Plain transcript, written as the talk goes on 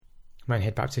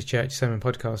Minehead Baptist Church Sermon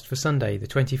Podcast for Sunday, the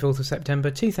 24th of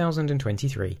September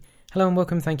 2023. Hello and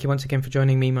welcome. Thank you once again for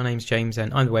joining me. My name's James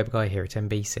and I'm the web guy here at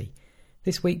MBC.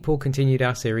 This week Paul continued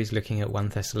our series looking at 1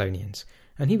 Thessalonians,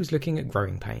 and he was looking at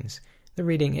growing pains. The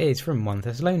reading is from 1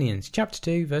 Thessalonians chapter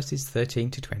 2 verses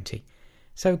 13 to 20.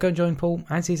 So go and join Paul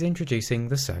as he's introducing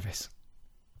the service.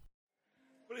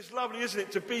 Well, it's lovely, isn't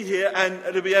it, to be here and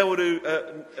to be able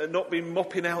to not be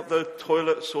mopping out the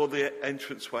toilets or the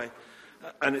entranceway.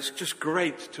 And it's just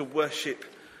great to worship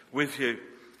with you.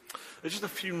 There's just a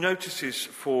few notices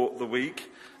for the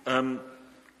week. You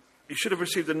should have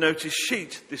received a notice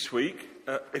sheet this week.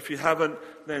 If you haven't,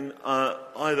 then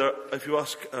either if you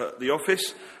ask the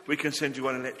office, we can send you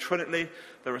one electronically.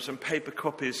 There are some paper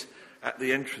copies at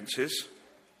the entrances.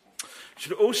 You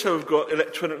should also have got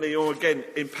electronically or again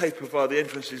in paper via the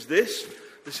entrances this.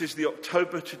 This is the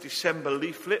October to December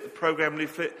leaflet, the programme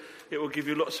leaflet. It will give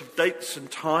you lots of dates and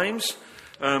times,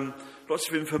 lots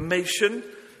of information,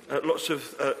 lots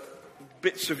of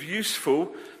bits of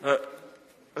useful, I'm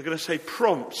going to say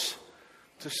prompts,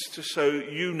 to so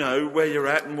you know where you're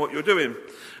at and what you're doing.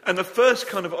 And the first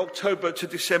kind of October to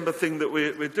December thing that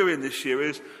we're doing this year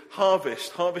is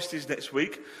Harvest. Harvest is next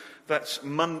week. That's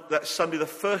Sunday the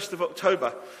 1st of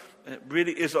October. It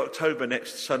really is October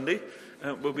next Sunday.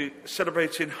 We'll be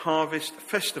celebrating Harvest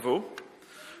Festival.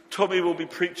 Tommy will be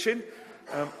preaching.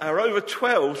 Our over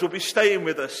 12s will be staying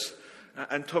with us.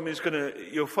 And Tommy's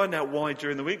you'll find out why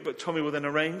during the week, but Tommy will then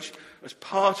arrange, as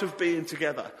part of being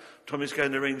together, Tommy's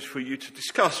going to arrange for you to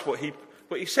discuss what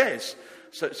he says.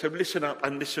 So listen up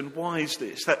and listen wisely.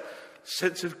 It's that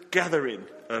sense of gathering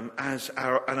as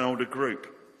an older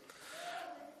group.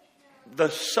 The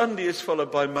Sunday is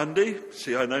followed by Monday.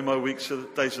 See, I know my weeks are the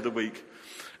days of the week.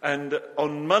 And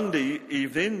on Monday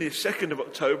evening, the 2nd of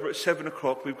October at 7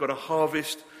 o'clock, we've got a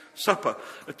harvest supper,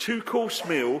 a 2-course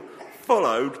meal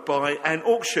followed by an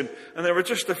auction. And there are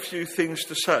just a few things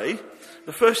to say.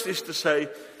 The first is to say,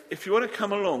 if you want to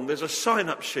come along, there's a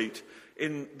sign-up sheet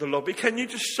in the lobby. Can you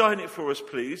just sign it for us,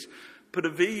 please? Put a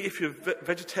V if you're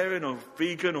vegetarian or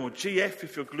vegan, or GF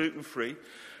if you're gluten-free,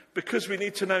 because we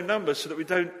need to know numbers so that we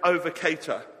don't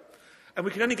over-cater. And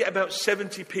we can only get about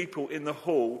 70 people in the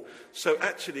hall. So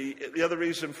actually, the other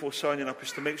reason for signing up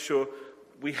is to make sure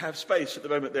we have space. At the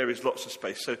moment, there is lots of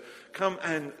space. So come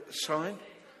and sign.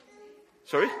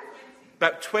 Sorry?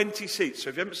 About 20 seats. So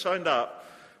if you haven't signed up,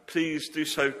 please do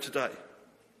so today.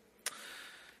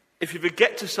 If you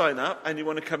forget to sign up and you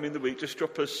want to come in the week, just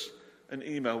drop us an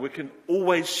email. We can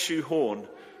always shoehorn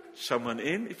someone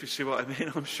in, if you see what I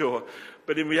mean, I'm sure.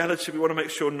 But in reality, we want to make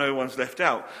sure no one's left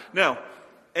out. Now,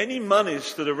 any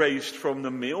monies that are raised from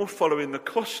the meal, following the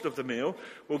cost of the meal,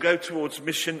 will go towards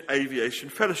Mission Aviation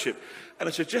Fellowship. And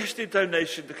a suggested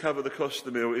donation to cover the cost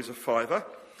of the meal is £5.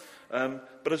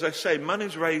 But as I say,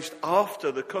 monies raised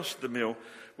after the cost of the meal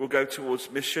will go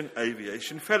towards Mission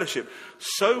Aviation Fellowship.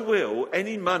 So will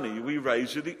any money we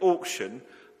raise at the auction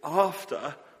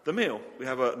after the meal. We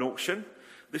have an auction.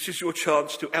 This is your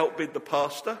chance to outbid the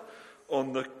pastor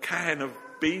on the can of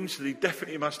beans that he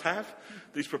definitely must have,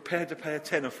 that he's prepared to pay a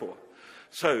tenner for.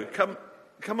 So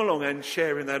come along and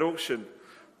share in that auction.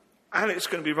 Alec's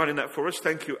going to be running that for us.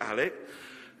 Thank you, Alec.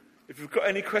 If you've got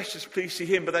any questions, please see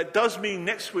him. But that does mean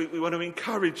next week we want to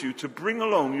encourage you to bring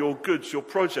along your goods, your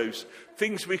produce,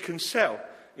 things we can sell,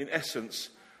 in essence,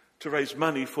 to raise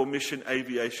money for Mission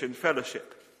Aviation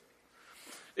Fellowship.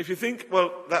 If you think,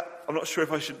 well, I'm not sure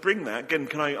if I should bring that, again,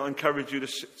 can I encourage you to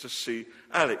see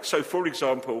Alex? So, for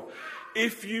example,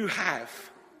 if you have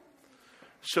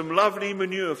some lovely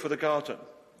manure for the garden,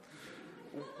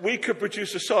 we could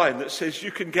produce a sign that says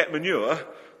you can get manure.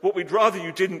 What we'd rather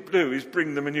you didn't do is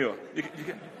bring the manure.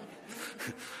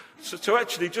 So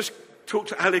actually, just talk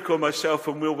to Alec or myself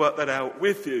and we'll work that out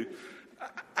with you.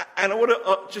 And I want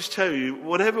to just tell you,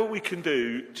 whatever we can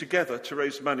do together to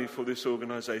raise money for this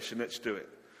organisation, let's do it.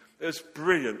 It was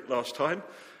brilliant last time.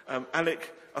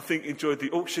 Alec, I think, enjoyed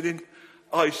the auctioning.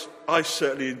 I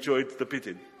certainly enjoyed the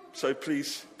bidding. So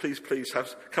please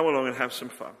come along and have some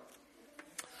fun.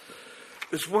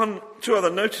 There's two other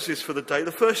notices for the day.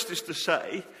 The first is to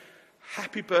say,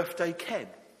 happy birthday, Ken.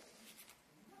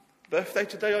 Birthday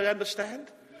today, I understand?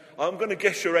 I'm going to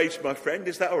guess your age, my friend.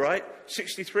 Is that all right?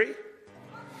 63?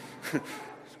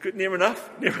 Good, near enough.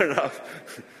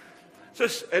 So,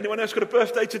 anyone else got a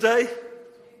birthday today?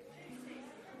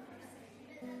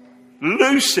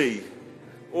 Lucy.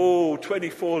 Oh,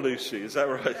 24 Lucy. Is that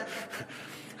right?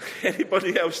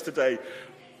 Anybody else today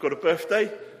got a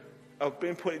birthday? I've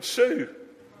been pointed Sue.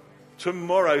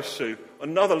 Tomorrow, Sue.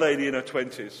 Another lady in her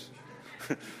 20s.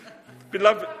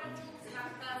 Beloved.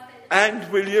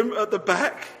 And William at the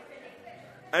back.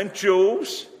 And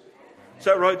Jules. Is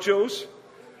that right, Jules?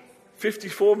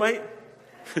 54, mate?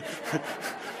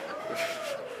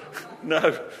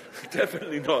 No,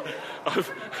 definitely not.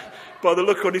 By the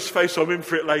look on his face, I'm in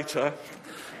for it later.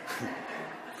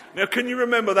 Now, can you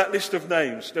remember that list of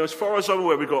names? Now, as far as I'm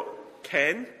aware, we've got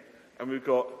Ken, and we've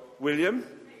got William,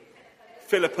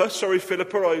 Philippa,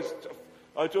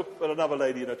 I do, well, another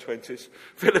lady in her 20s,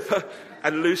 Philippa,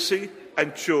 and Lucy,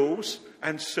 and Jules,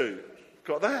 and Sue.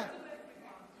 Got that?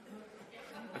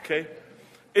 Okay.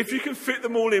 If you can fit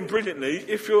them all in brilliantly,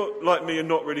 if you're like me and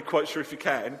not really quite sure if you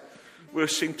can, we'll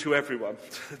sing to everyone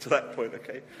to that point,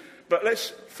 okay? But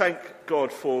let's thank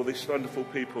God for these wonderful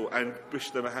people and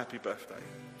wish them a happy birthday.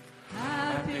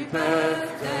 Happy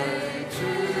birthday to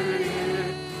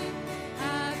you.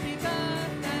 Happy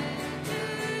birthday to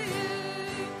you.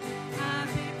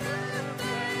 Happy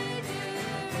birthday,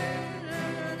 dear.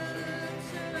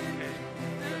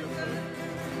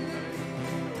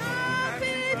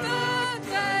 Happy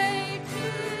birthday to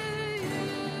you.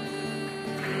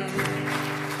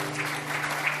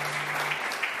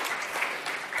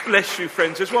 Bless you,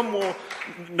 friends. There's one more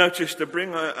notice to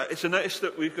bring. It's a notice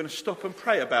that we're going to stop and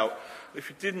pray about. If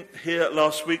you didn't hear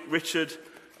last week, Richard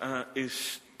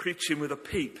is preaching with a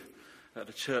peep at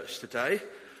the church today.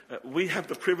 We have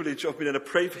the privilege of being able to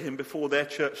pray for him before their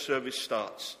church service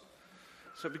starts.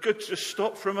 So it'd be good to just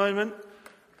stop for a moment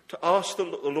to ask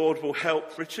that the Lord will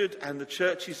help Richard and the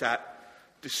church he's at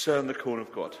discern the call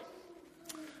of God.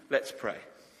 Let's pray.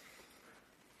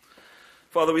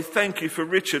 Father, we thank you for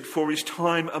Richard, for his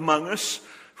time among us,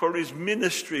 for his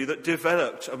ministry that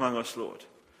developed among us, Lord.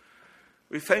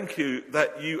 We thank you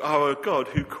that you are a God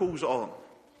who calls on.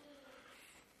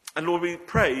 And Lord, we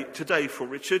pray today for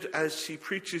Richard as he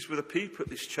preaches with a peep at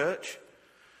this church.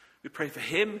 We pray for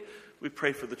him, we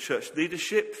pray for the church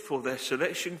leadership, for their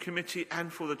selection committee,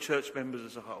 and for the church members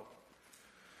as a whole.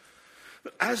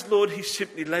 But as, Lord, he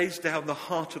simply lays down the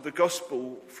heart of the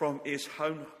gospel from his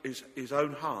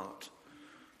own heart,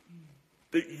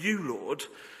 that you, Lord,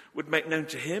 would make known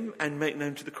to him and make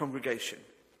known to the congregation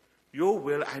your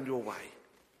will and your way.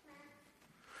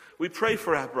 We pray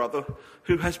for our brother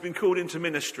who has been called into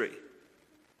ministry,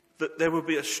 that there will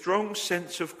be a strong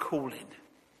sense of calling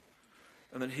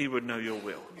and that he would know your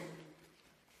will.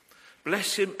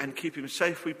 Bless him and keep him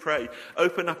safe, we pray.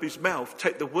 Open up his mouth,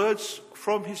 take the words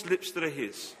from his lips that are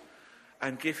his,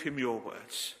 and give him your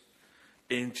words.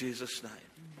 In Jesus' name.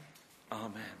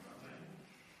 Amen.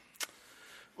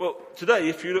 Well, today,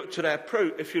 if you looked at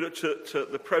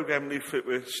the programme leaflet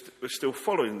we're still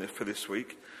following for this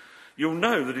week, you'll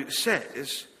know that it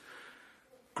says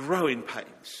growing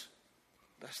pains.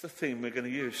 That's the theme we're going to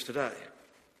use today.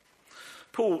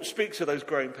 Paul speaks of those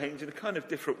growing pains in a kind of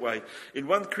different way. In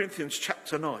 1 Corinthians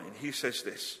chapter 9, he says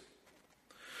this: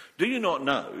 "Do you not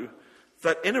know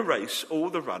that in a race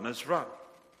all the runners run,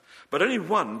 but only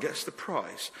one gets the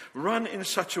prize? Run in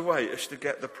such a way as to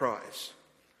get the prize.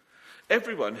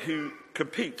 Everyone who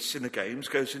competes in the games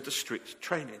goes into strict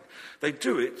training. They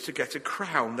do it to get a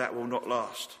crown that will not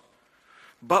last.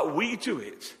 But we do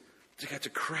it to get a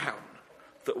crown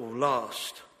that will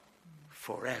last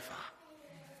forever."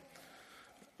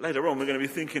 Later on, we're going to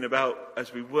be thinking about,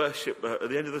 as we worship at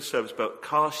the end of the service, about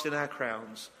casting our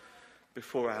crowns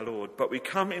before our Lord. But we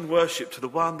come in worship to the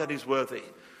one that is worthy,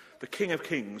 the King of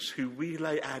Kings, who we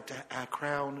lay our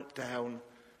crown down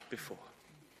before.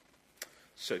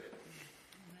 Sue.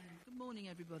 Good morning,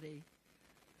 everybody.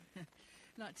 I'd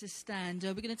like to stand.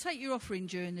 We're going to take your offering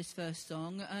during this first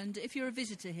song, and if you're a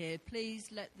visitor here,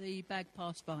 please let the bag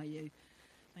pass by you.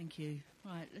 Thank you.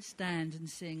 Right, let's stand and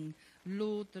sing,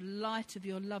 "Lord, the light of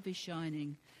your love is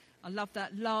shining." I love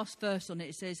that last verse on it.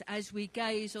 It says, "As we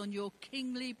gaze on your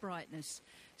kingly brightness,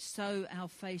 so our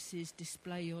faces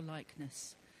display your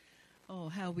likeness." Oh,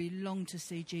 how we long to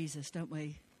see Jesus, don't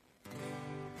we?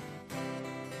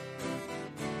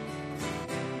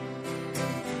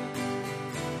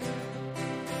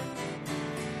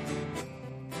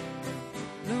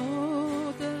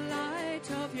 Lord, the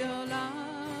light of your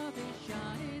love is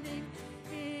shining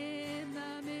in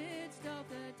the midst of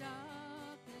the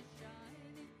darkness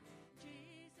shining.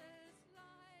 Jesus,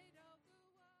 light of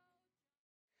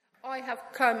the world. I have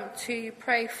come to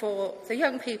pray for the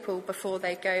young people before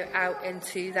they go out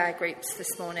into their groups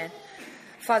this morning.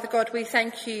 Father God, we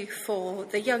thank you for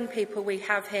the young people we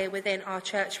have here within our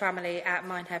church family at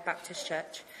Minehead Baptist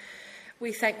Church.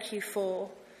 We thank you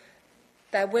for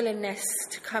their willingness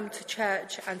to come to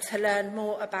church and to learn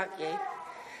more about you.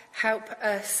 Help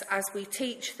us as we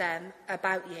teach them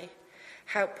about you.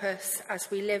 Help us as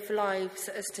we live lives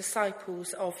as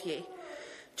disciples of you,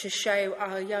 to show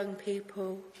our young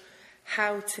people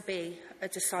how to be a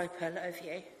disciple of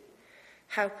you.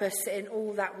 Help us in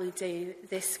all that we do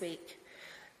this week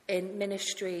in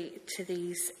ministry to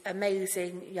these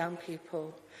amazing young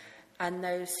people and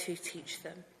those who teach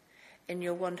them. In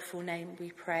your wonderful name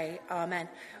we pray. Amen.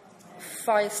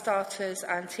 Fire starters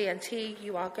and TNT,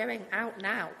 you are going out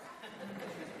now.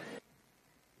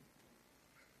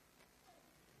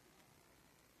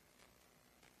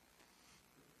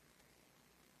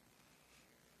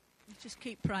 Just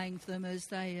keep praying for them as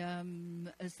they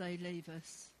leave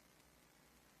us.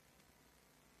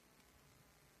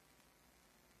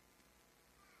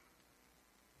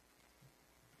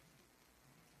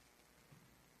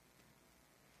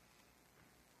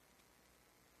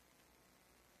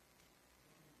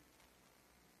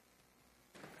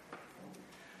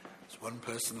 One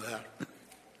person there.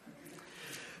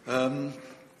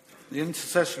 The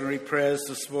intercessionary prayers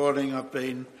this morning, I've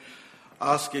been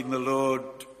asking the Lord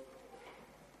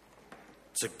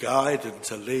to guide and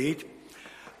to lead.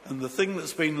 And the thing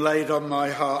that's been laid on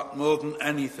my heart more than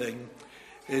anything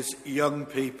is young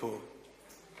people.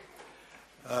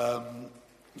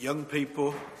 Young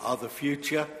people are the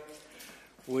future.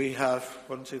 We have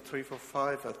 1, 2, 3, 4,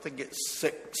 5, I think it's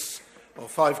 6 or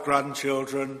 5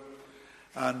 grandchildren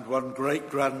and 1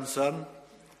 great-grandson.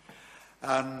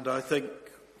 And I think,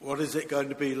 what is it going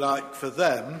to be like for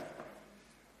them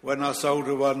when us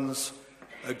older ones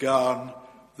are gone?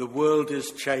 The world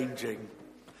is changing.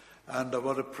 And I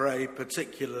want to pray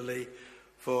particularly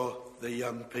for the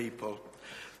young people.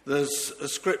 There's a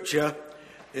scripture,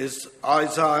 is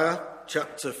Isaiah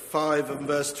chapter 5 and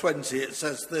verse 20. It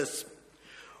says this: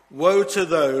 "Woe to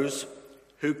those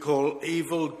who call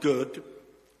evil good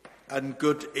and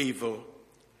good evil,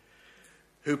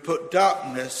 who put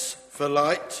darkness for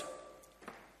light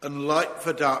and light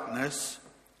for darkness,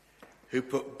 who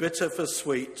put bitter for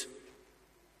sweet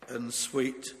and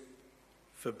sweet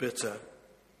for bitter."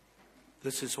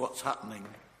 This is what's happening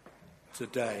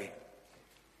today.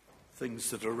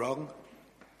 Things that are wrong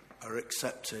are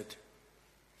accepted.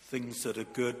 Things that are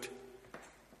good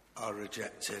are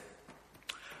rejected.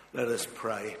 Let us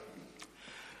pray.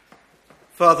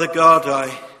 Father God,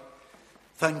 I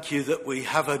thank you that we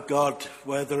have a God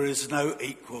where there is no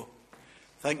equal.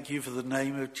 Thank you for the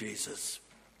name of Jesus.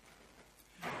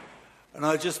 And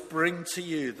I just bring to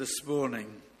you this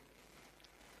morning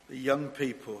the young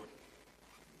people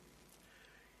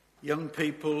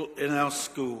in our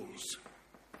schools.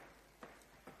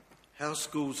 How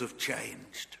schools have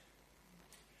changed.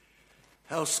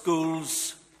 How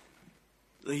schools,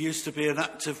 there used to be an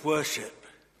act of worship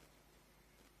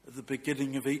at the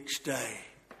beginning of each day.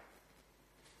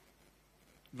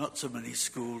 Not so many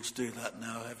schools do that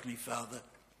now, Heavenly Father.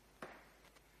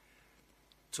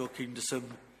 Talking to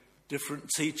some different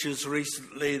teachers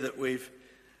recently that we've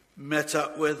met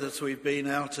up with as we've been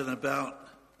out and about.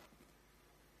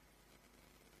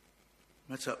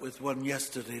 Met up with one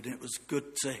yesterday, and it was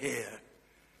good to hear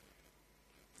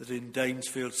that in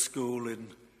Danesfield School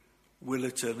in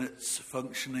Willerton it's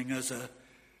functioning as a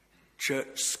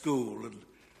church school, and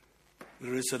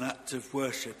there is an act of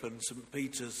worship, and St.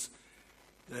 Peter's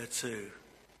there too.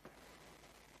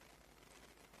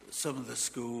 Some of the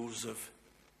schools have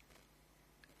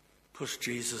pushed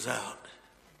Jesus out.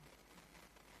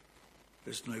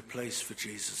 There's no place for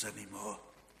Jesus anymore.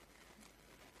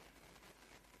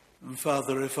 And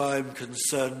Father, if I'm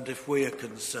concerned, if we are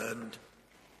concerned,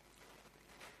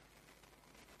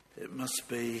 it must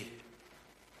be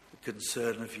the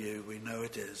concern of you. We know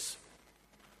it is.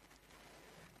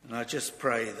 And I just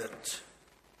pray that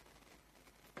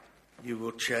you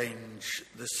will change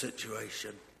the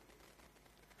situation,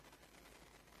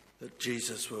 that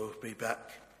Jesus will be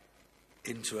back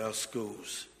into our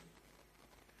schools,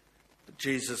 that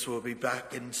Jesus will be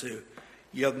back into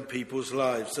young people's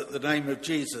lives, that the name of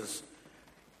Jesus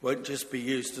won't just be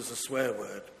used as a swear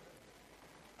word,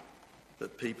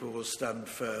 that people will stand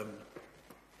firm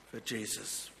for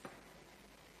Jesus.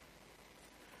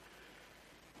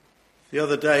 The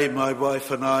other day, my wife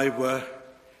and I were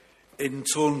in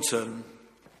Taunton,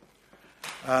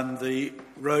 and the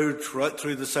road right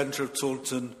through the centre of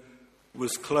Taunton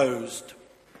was closed,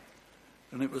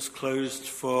 and it was closed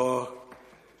for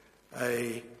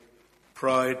a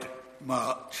Pride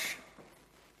March.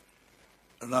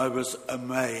 And I was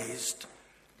amazed.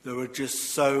 There were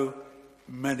just so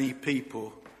many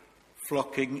people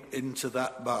flocking into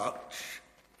that march.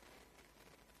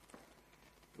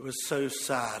 It was so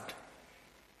sad.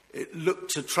 It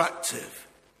looked attractive.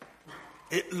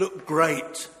 It looked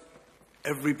great.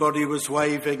 Everybody was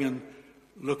waving and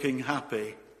looking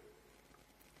happy.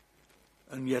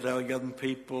 And yet our young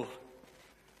people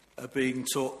are being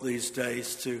taught these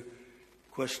days to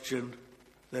question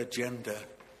their gender,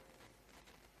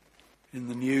 In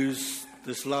the news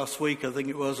this last week, I think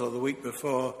it was, or the week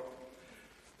before,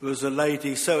 there was a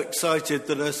lady so excited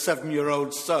that her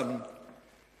 7-year-old son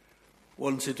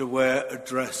wanted to wear a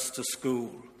dress to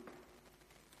school.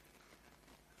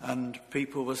 And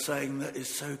people were saying that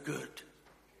is so good.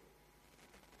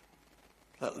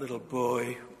 That little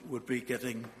boy would be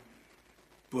getting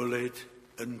bullied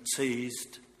and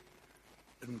teased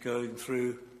and going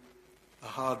through a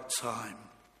hard time.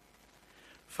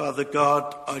 Father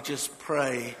God, I just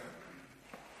pray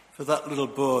for that little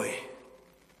boy.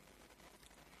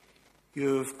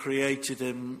 You have created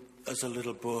him as a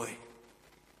little boy.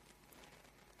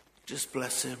 Just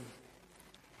bless him.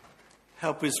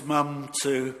 Help his mum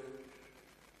to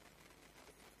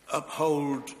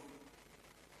uphold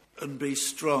and be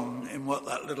strong in what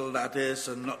that little lad is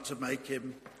and not to make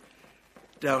him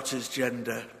doubt his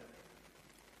gender.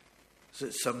 Because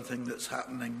it's something that's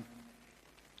happening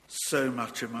so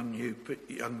much among you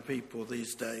young people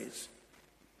these days.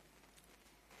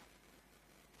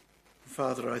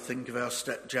 Father, I think of our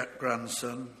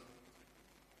step-grandson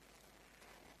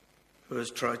who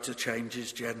has tried to change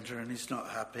his gender and he's not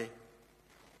happy.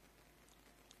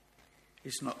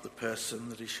 He's not the person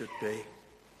that he should be.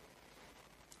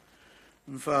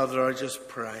 And Father, I just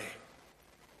pray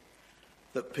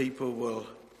that people will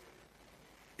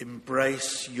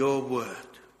embrace your word,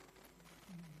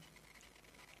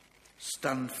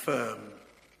 stand firm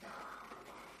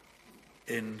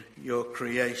in your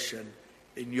creation,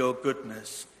 in your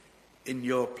goodness, in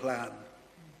your plan.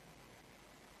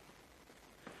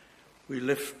 We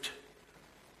lift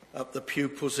up the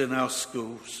pupils in our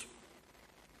schools.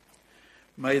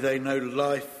 May they know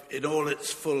life in all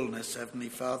its fullness, Heavenly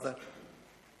Father.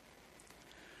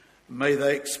 May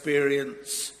they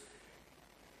experience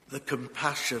the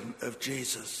compassion of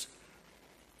Jesus,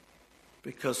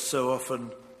 because so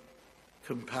often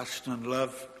compassion and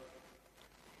love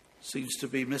seems to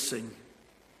be missing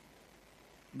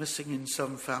in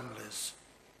some families.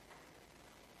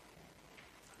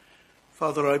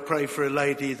 Father, I pray for a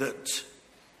lady that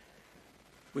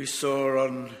we saw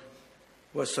on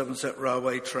West Somerset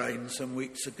Railway train some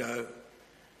weeks ago.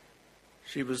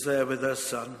 She was there with her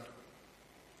son.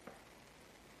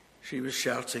 She was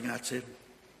shouting at him.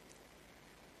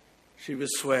 She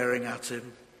was swearing at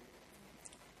him.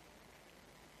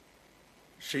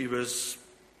 She was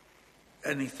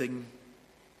anything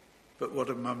but what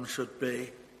a mum should be.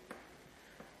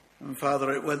 And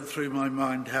Father, it went through my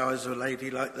mind, how is a lady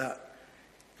like that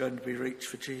going to be reached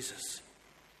for Jesus?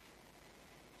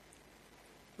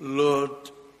 Lord,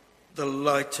 the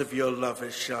light of your love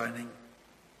is shining.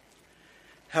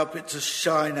 Help it to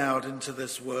shine out into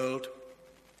this world,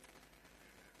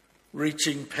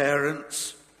 reaching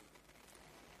parents,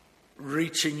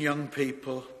 reaching young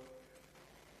people,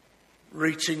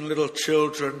 reaching little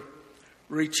children,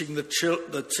 reaching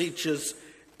the teachers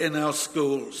in our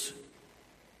schools,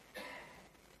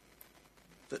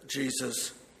 that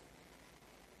Jesus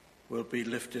will be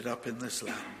lifted up in this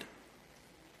land.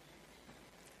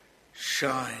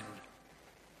 Shine,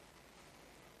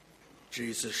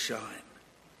 Jesus, shine.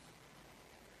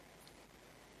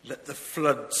 Let the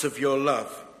floods of your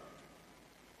love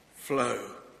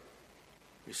flow.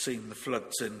 We've seen the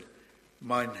floods in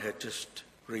Minehead just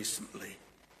recently.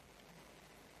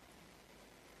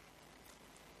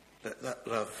 Let that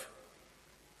love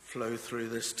flow through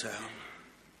this town,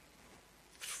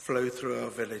 flow through our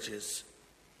villages,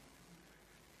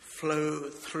 flow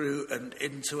through and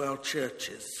into our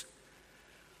churches.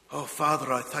 Oh,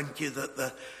 Father, I thank you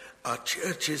that our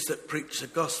churches that preach the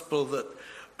gospel, that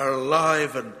are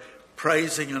alive and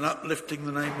praising and uplifting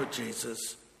the name of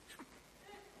Jesus.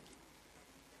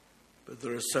 But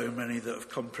there are so many that have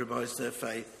compromised their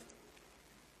faith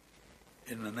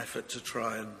in an effort to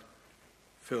try and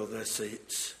fill their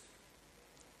seats.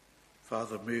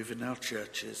 Father, move in our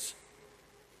churches.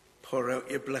 Pour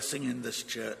out your blessing in this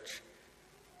church.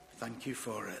 Thank you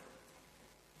for it.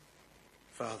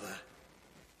 Father,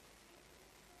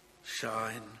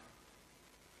 shine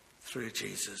through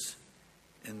Jesus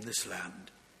in this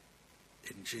land.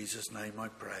 In Jesus' name I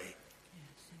pray.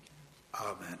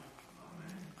 Amen.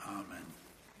 Amen.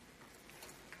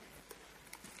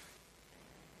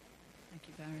 Thank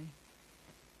you, Barry.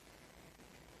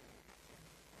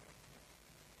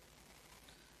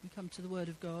 We come to the Word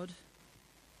of God.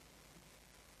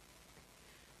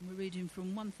 And we're reading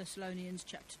from 1 Thessalonians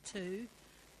chapter 2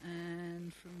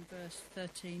 and from verse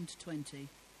 13 to 20.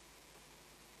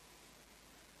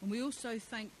 And we also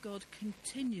thank God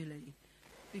continually,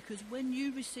 because when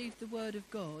you received the word of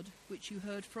God, which you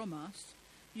heard from us,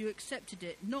 you accepted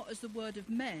it not as the word of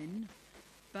men,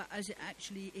 but as it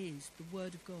actually is, the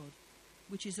word of God,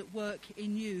 which is at work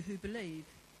in you who believe.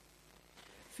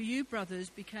 For you, brothers,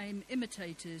 became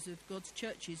imitators of God's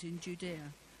churches in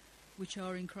Judea, which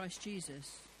are in Christ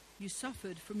Jesus. You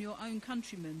suffered from your own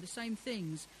countrymen the same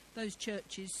things those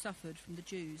churches suffered from the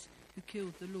Jews who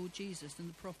killed the Lord Jesus and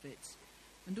the prophets,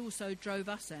 and also drove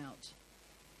us out.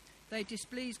 They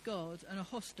displease God and are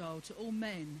hostile to all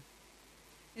men.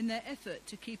 In their effort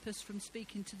to keep us from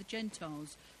speaking to the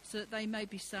Gentiles so that they may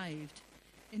be saved,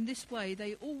 in this way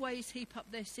they always heap up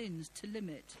their sins to the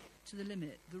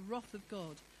limit. The wrath of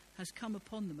God has come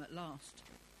upon them at last.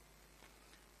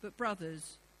 But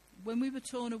brothers, when we were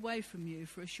torn away from you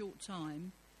for a short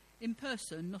time, in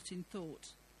person, not in thought,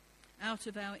 out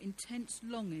of our intense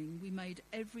longing we made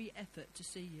every effort to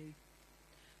see you.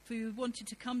 For we wanted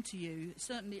to come to you,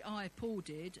 certainly I, Paul,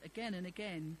 did, again and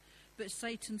again, but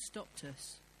Satan stopped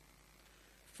us.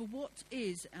 For what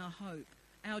is our hope,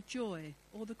 our joy,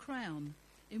 or the crown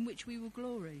in which we will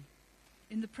glory?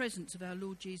 In the presence of our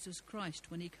Lord Jesus Christ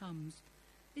when he comes.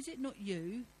 Is it not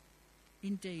you?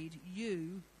 Indeed,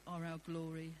 you are our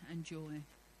glory and joy.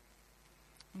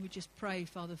 And we just pray,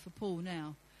 Father, for Paul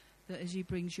now, that as he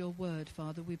brings your word,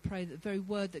 Father, we pray that the very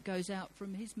word that goes out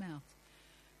from his mouth,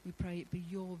 we pray it be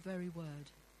your very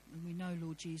word. And we know,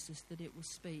 Lord Jesus, that it will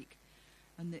speak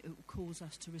and that it will cause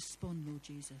us to respond, Lord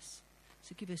Jesus.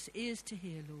 So give us ears to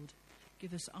hear, Lord.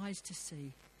 Give us eyes to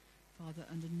see, Father,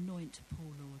 and anoint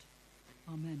Paul, Lord.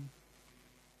 Amen.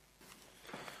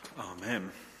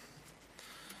 Amen.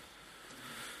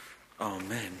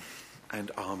 Amen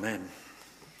and amen.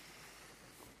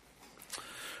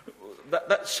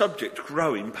 That subject,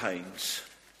 growing pains.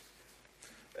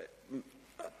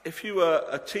 If you were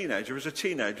a teenager,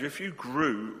 if you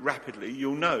grew rapidly,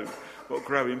 you'll know what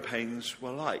growing pains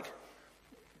were like.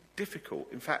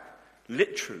 Difficult, in fact,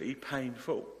 literally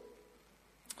painful.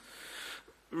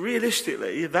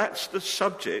 Realistically, that's the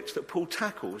subject that Paul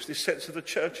tackles, this sense of the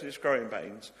church and its growing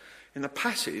pains, in the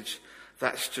passage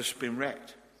that's just been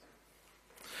read.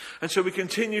 And so we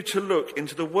continue to look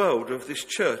into the world of this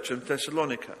church in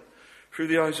Thessalonica through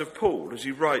the eyes of Paul as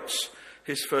he writes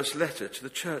his first letter to the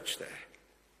church there.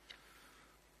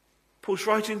 Paul's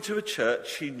writing to a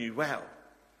church he knew well.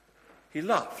 He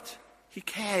loved. He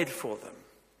cared for them.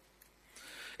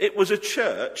 It was a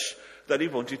church that he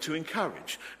wanted to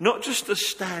encourage. Not just to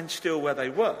stand still where they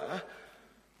were,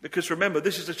 because remember,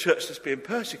 this is a church that's being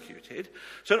persecuted.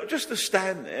 So not just to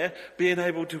stand there, being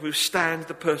able to withstand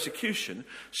the persecution,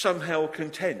 somehow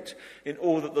content in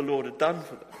all that the Lord had done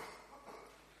for them.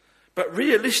 But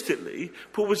realistically,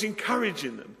 Paul was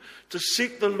encouraging them to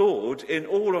seek the Lord in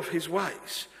all of his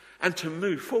ways and to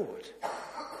move forward.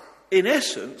 In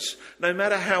essence, no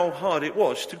matter how hard it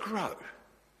was to grow.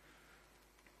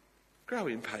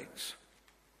 Growing pains.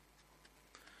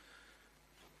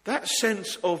 That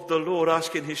sense of the Lord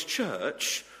asking his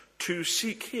church to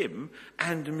seek him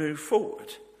and move forward.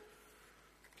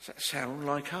 Does that sound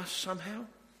like us somehow?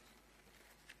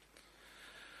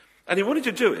 And he wanted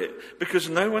to do it because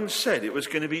no one said it was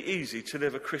going to be easy to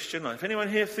live a Christian life. Anyone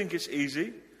here think it's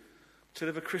easy to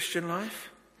live a Christian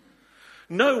life?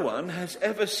 No one has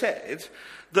ever said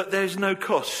that there's no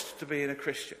cost to being a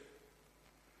Christian.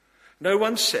 No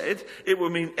one said it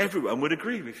would mean everyone would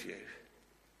agree with you.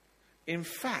 In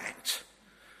fact,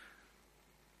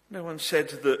 no one said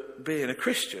that being a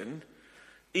Christian,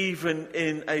 even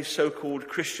in a so-called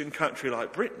Christian country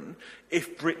like Britain,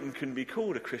 if Britain can be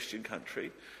called a Christian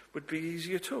country, would be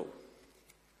easy at all.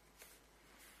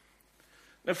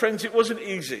 Now, friends, it wasn't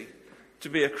easy to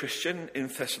be a Christian in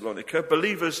Thessalonica.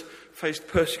 Believers faced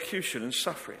persecution and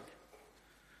suffering.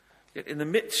 Yet in the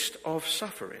midst of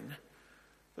suffering,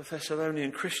 the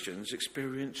Thessalonian Christians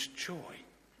experienced joy.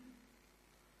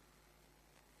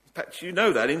 In fact, you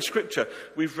know that in Scripture.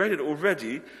 We've read it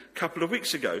already a couple of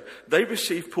weeks ago. They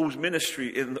received Paul's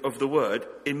ministry of the word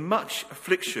in much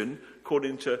affliction,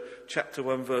 according to chapter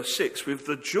 1, verse 6, with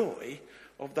the joy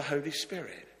of the Holy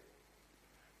Spirit.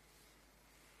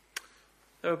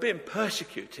 They were being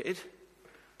persecuted,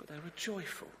 but they were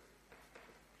joyful.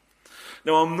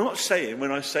 Now, I'm not saying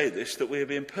when I say this that we are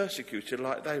being persecuted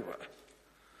like they were.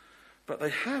 But they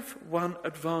have one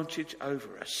advantage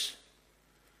over us.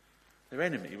 Their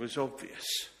enemy was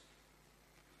obvious.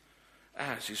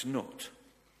 Ours is not.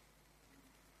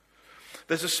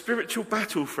 There's a spiritual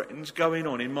battle, friends, going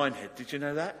on in Minehead. Did you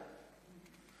know that?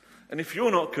 And if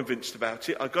you're not convinced about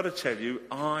it, I've got to tell you,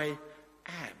 I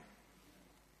am.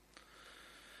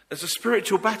 There's a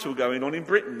spiritual battle going on in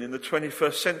Britain in the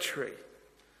 21st century.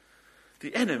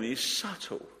 The enemy is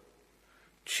subtle,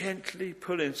 gently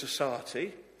pulling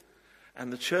society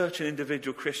and the church and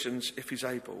individual Christians, if he's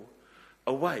able,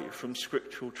 away from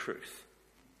scriptural truth.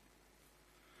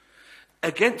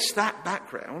 Against that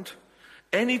background,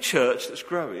 any church that's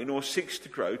growing or seeks to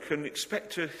grow can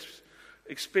expect to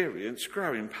experience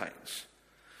growing pains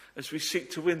as we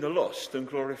seek to win the lost and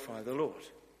glorify the Lord.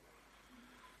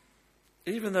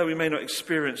 Even though we may not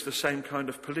experience the same kind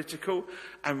of political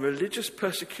and religious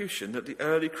persecution that the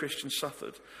early Christians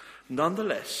suffered,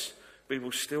 nonetheless, we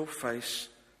will still face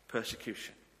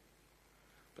persecution.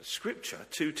 But Scripture,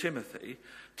 2 Timothy,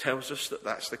 tells us that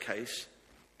that's the case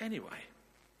anyway.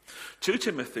 2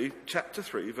 Timothy chapter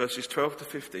 3, verses 12 to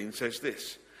 15 says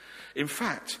this: "In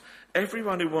fact,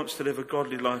 everyone who wants to live a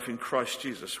godly life in Christ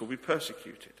Jesus will be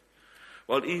persecuted,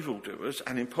 while evildoers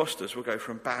and impostors will go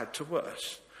from bad to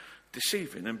worse,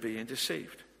 deceiving and being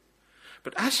deceived.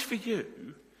 But as for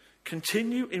you,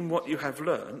 continue in what you have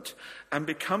learnt and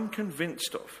become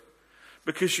convinced of,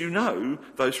 because you know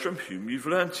those from whom you've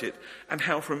learnt it, and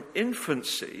how from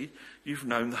infancy you've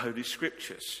known the Holy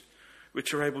Scriptures,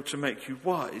 which are able to make you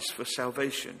wise for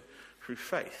salvation through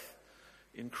faith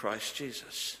in Christ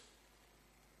Jesus."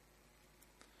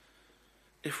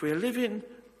 If we are living,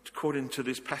 according to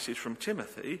this passage from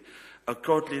Timothy, a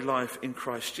godly life in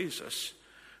Christ Jesus,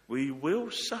 we will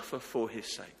suffer for his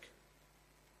sake.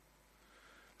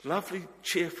 Lovely,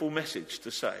 cheerful message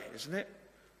to say, isn't it?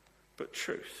 But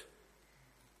truth.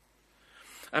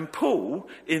 And Paul,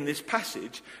 in this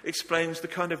passage, explains the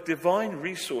kind of divine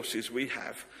resources we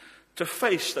have to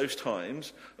face those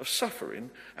times of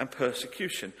suffering and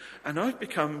persecution. And I've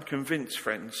become convinced,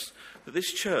 friends, that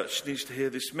this church needs to hear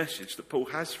this message that Paul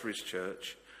has for his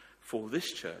church, for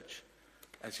this church,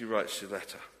 as he writes his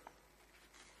letter.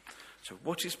 So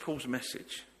what is Paul's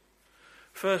message?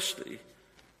 Firstly,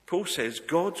 Paul says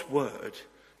God's word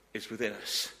is within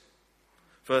us.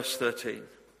 Verse 13.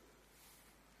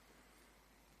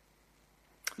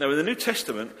 Now, in the New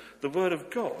Testament, the word of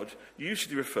God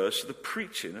usually refers to the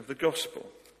preaching of the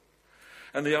gospel,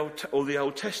 and the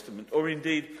Old Testament, or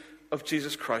indeed of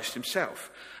Jesus Christ himself.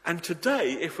 And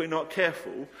today, if we're not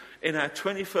careful, in our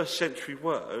 21st century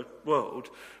world,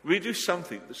 we do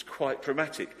something that's quite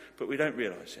dramatic, but we don't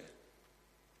realise it.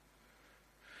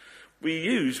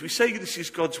 We say this is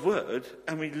God's word,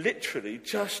 and we literally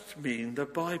just mean the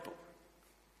Bible.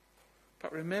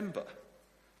 But remember,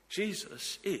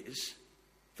 Jesus is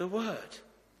the Word.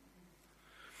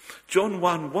 John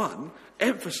 1:1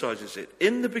 emphasises it.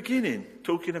 In the beginning,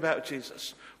 talking about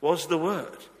Jesus, was the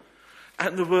Word.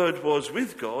 And the Word was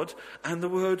with God, and the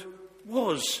Word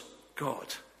was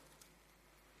God.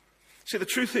 See, the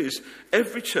truth is,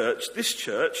 every church, this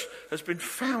church, has been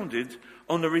founded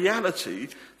on the reality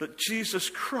that Jesus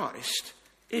Christ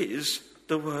is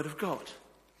the Word of God.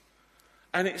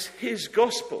 And it's his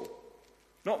gospel.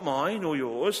 Not mine or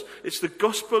yours. It's the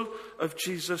gospel of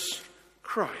Jesus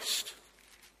Christ.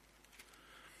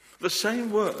 The same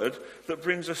word that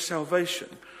brings us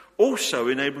salvation also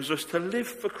enables us to live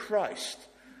for Christ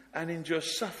and endure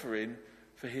suffering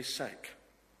for his sake.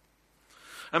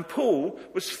 And Paul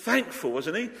was thankful,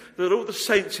 wasn't he, that all the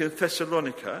saints in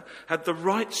Thessalonica had the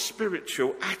right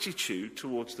spiritual attitude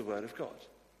towards the word of God.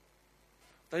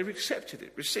 They accepted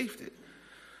it, received it.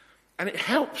 And it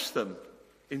helps them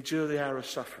endure the hour of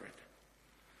suffering.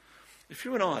 If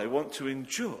you and I want to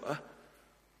endure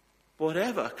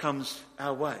whatever comes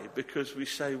our way because we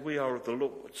say we are of the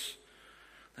Lord's,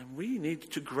 then we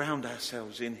need to ground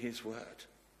ourselves in his word.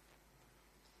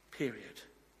 Period.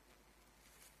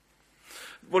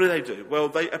 What did they do? Well,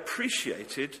 they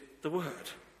appreciated the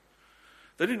word.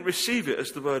 They didn't receive it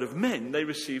as the word of men, they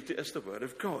received it as the word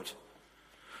of God.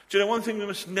 Do you know one thing we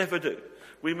must never do?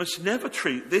 We must never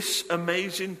treat this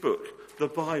amazing book, the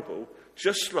Bible,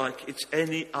 just like it's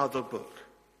any other book.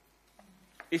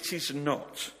 It is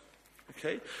not.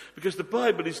 Okay? Because the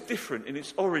Bible is different in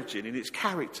its origin, in its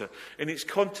character, in its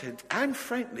content, and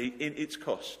frankly, in its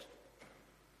cost.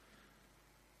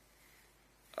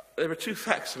 There are two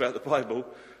facts about the Bible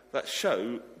that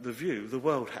show the view the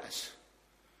world has.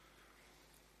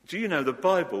 Do you know the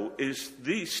Bible is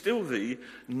still the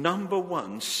number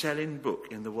one selling book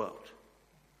in the world?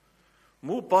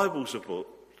 More Bibles are bought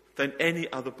than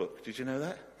any other book. Did you know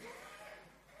that?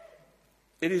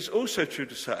 It is also true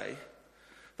to say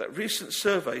that recent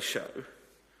surveys show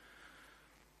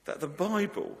that the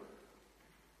Bible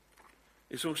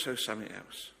is also something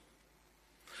else.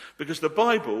 Because the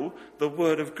Bible, the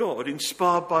Word of God,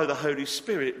 inspired by the Holy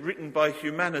Spirit, written by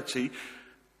humanity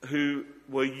who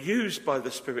were used by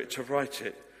the Spirit to write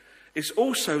it, is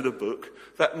also the book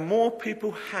that more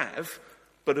people have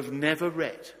but have never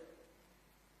read.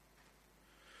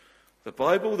 The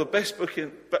Bible, the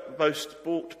most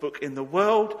bought book in the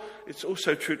world, it's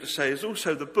also true to say, is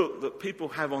also the book that people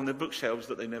have on their bookshelves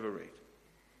that they never read.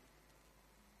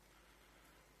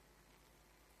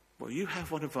 Well, you have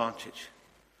one advantage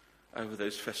over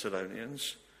those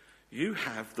Thessalonians. You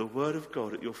have the word of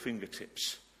God at your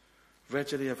fingertips,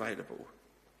 readily available.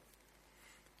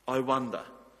 I wonder,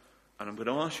 and I'm going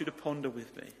to ask you to ponder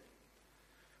with me,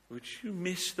 would you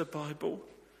miss the Bible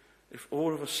if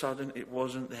all of a sudden it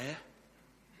wasn't there?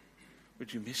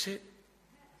 Would you miss it?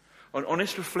 On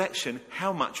honest reflection,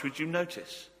 how much would you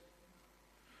notice?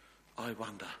 I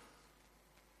wonder.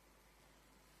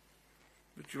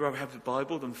 Would you rather have the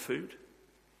Bible than food?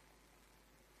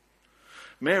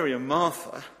 Mary and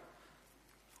Martha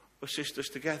were sisters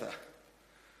together.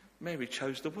 Mary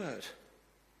chose the word.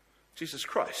 Jesus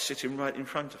Christ sitting right in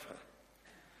front of her.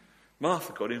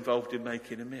 Martha got involved in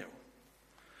making a meal.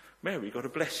 Mary got a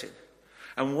blessing.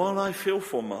 And while I feel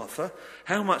for Martha,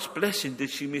 how much blessing did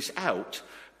she miss out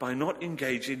by not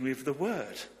engaging with the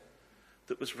word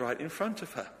that was right in front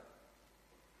of her?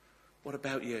 What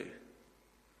about you?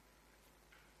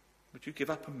 Would you give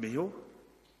up a meal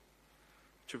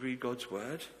to read God's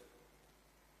word?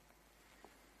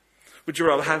 Would you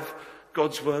rather have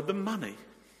God's word than money?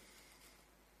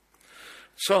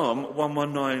 Psalm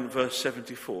 119 verse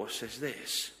 74 says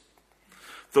this: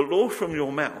 "The law from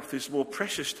your mouth is more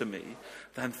precious to me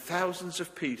than thousands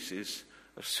of pieces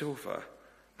of silver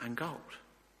and gold."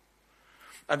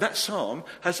 And that psalm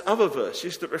has other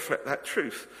verses that reflect that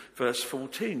truth. Verse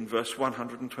 14, verse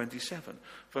 127,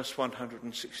 verse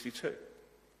 162.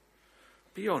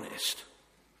 Be honest.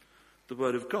 The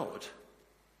word of God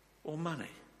or money?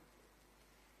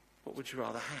 What would you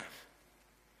rather have?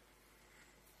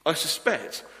 I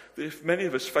suspect that if many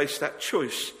of us face that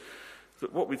choice,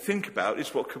 that what we think about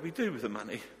is what could we do with the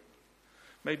money?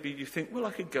 Maybe you think, well,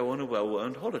 I could go on a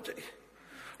well-earned holiday.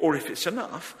 Or if it's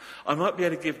enough, I might be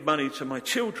able to give money to my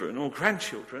children or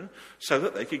grandchildren so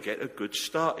that they could get a good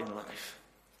start in life.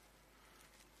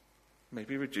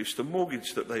 Maybe reduce the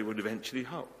mortgage that they would eventually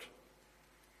hold.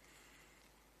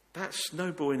 That's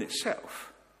noble in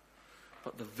itself.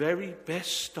 But the very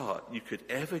best start you could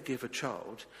ever give a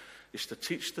child is to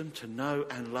teach them to know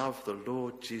and love the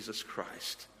Lord Jesus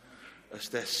Christ as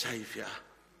their Saviour.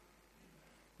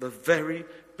 The very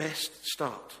best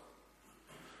start.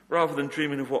 Rather than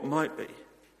dreaming of what might be,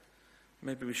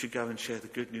 maybe we should go and share the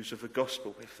good news of the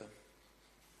gospel with them.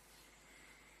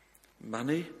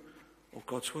 Money or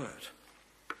God's word?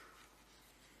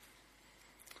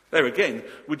 There again,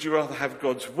 would you rather have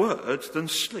God's word than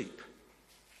sleep?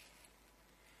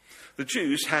 The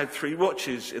Jews had 3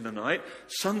 watches in the night: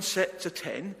 sunset to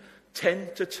 10,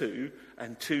 10 to 2,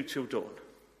 and 2 till dawn.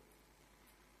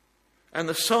 And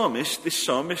this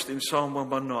psalmist in Psalm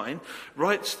 119,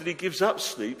 writes that he gives up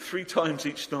sleep 3 times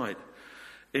each night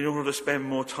in order to spend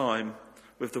more time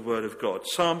with the word of God.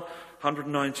 Psalm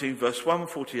 119 verse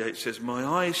 148 says, "My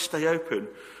eyes stay open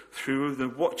through the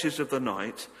watches of the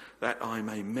night, that I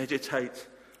may meditate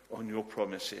on your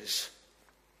promises."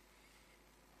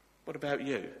 What about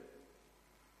you?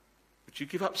 Would you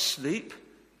give up sleep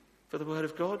for the word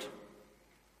of God?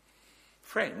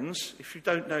 Friends, if you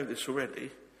don't know this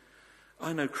already,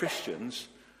 I know Christians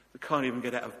that can't even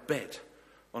get out of bed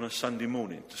on a Sunday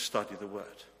morning to study the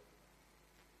word.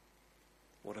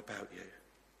 What about you?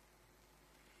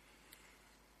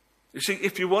 You see,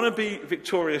 if you want to be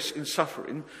victorious in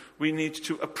suffering, we need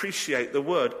to appreciate the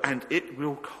word, and it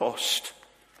will cost.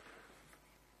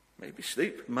 Maybe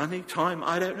sleep, money, time,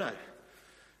 I don't know.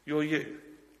 You're you.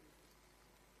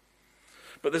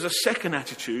 But there's a second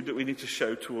attitude that we need to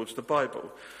show towards the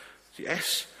Bible.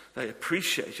 Yes, they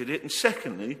appreciated it, and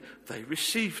secondly, they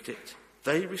received it.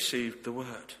 They received the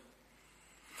word.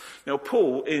 Now,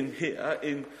 Paul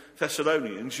in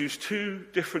Thessalonians used 2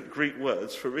 different Greek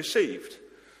words for received.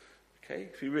 Okay,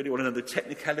 if you really want to know the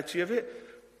technicality of it,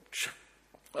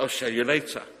 I'll show you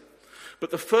later.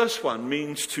 But the first one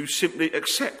means to simply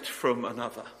accept from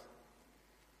another.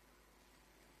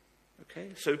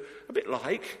 Okay, so a bit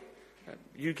like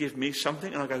you give me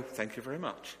something and I go, thank you very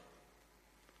much.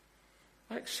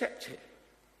 I accept it.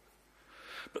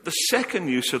 But the second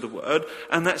use of the word,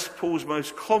 and that's Paul's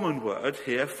most common word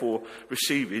here for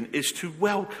receiving, is to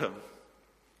welcome.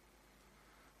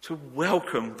 To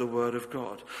welcome the word of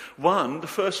God. The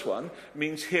first one,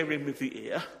 means hearing with the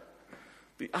ear.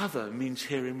 The other means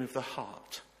hearing with the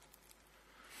heart.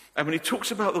 And when he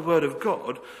talks about the word of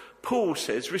God, Paul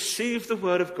says, receive the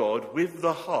word of God with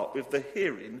the heart, with the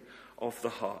hearing of the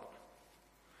heart.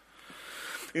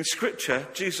 In Scripture,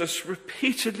 Jesus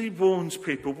repeatedly warns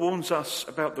us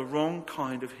about the wrong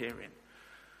kind of hearing.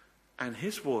 And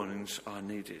his warnings are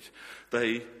needed.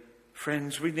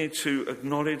 Friends, we need to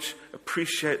acknowledge,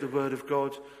 appreciate the word of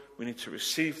God. We need to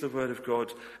receive the word of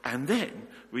God. And then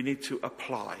we need to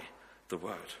apply the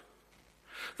word.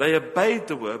 They obeyed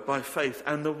the word by faith,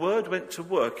 and the word went to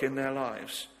work in their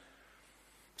lives.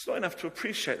 It's not enough to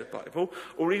appreciate the Bible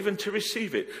or even to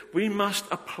receive it. We must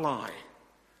apply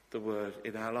the word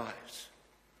in our lives.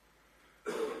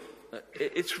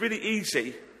 It's really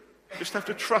easy. You just have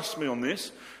to trust me on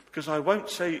this, because I won't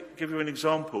give you an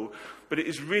example, but it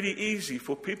is really easy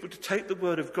for people to take the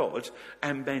word of God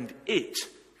and bend it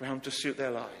round to suit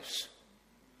their lives,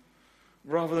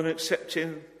 rather than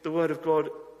accepting the word of God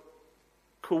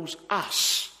calls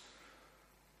us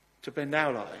to bend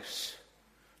our lives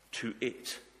to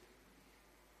it.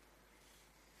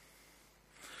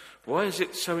 Why is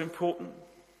it so important?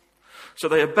 So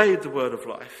they obeyed the word of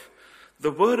life.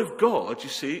 The word of God, you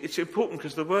see, it's important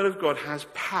because the word of God has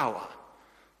power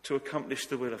to accomplish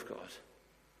the will of God.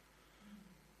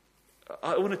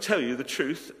 I want to tell you the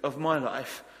truth of my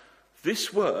life.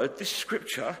 This word, this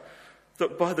scripture,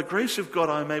 that by the grace of God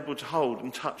I'm able to hold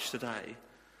and touch today,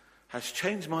 has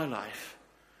changed my life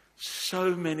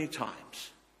so many times,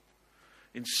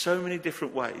 in so many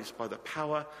different ways, by the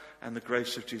power and the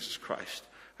grace of Jesus Christ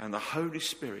and the Holy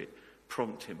Spirit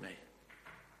prompting me.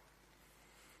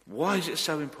 Why is it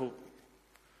so important?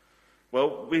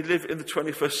 Well, we live in the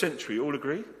 21st century, all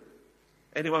agree?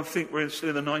 Anyone think we're still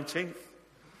in the 19th?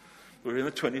 We're in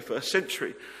the 21st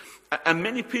century. And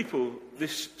many people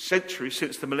this century,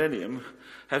 since the millennium,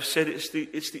 have said it's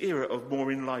the era of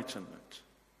more enlightenment.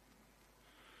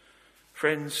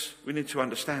 Friends, we need to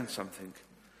understand something.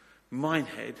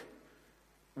 Minehead,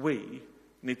 we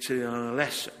need to learn a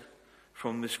lesson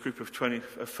from this group of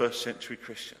 21st century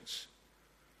Christians.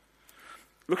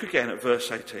 Look again at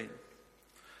verse 18.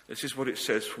 This is what it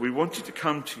says. "For we wanted to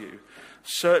come to you.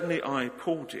 Certainly I,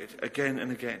 Paul, did again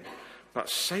and again. But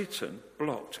Satan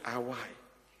blocked our way."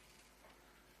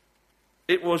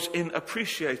 It was in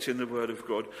appreciating the word of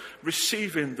God,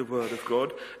 receiving the word of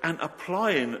God, and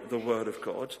applying the word of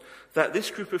God that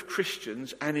this group of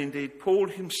Christians, and indeed Paul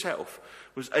himself,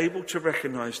 was able to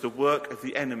recognize the work of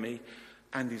the enemy,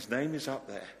 and his name is up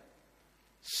there,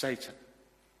 Satan.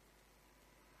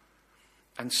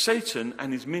 And Satan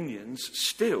and his minions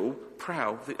still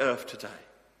prowl the earth today.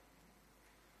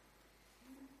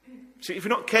 See, if you're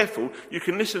not careful, you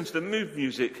can listen to the mood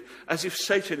music as if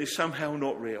Satan is somehow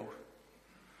not real.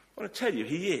 I want to tell you,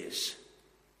 he is.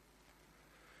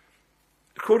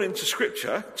 According to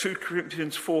Scripture, 2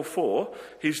 Corinthians 4:4,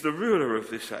 he's the ruler of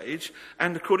this age,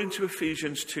 and according to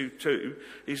Ephesians 2:2,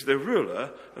 he's the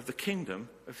ruler of the kingdom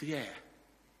of the air.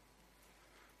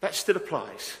 That still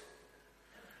applies.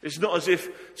 It's not as if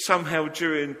somehow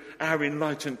during our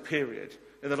enlightened period,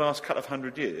 in the last couple of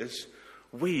 100 years,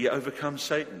 we overcome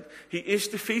Satan. He is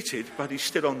defeated, but he's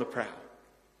still on the prowl.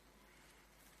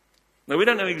 Now, we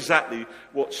don't know exactly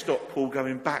what stopped Paul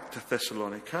going back to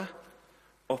Thessalonica.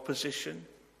 Opposition,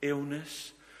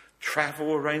 illness,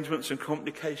 travel arrangements and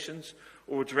complications,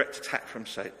 or a direct attack from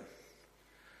Satan.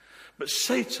 But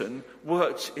Satan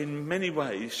worked in many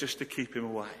ways just to keep him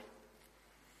away.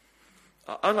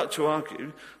 I'd like to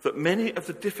argue that many of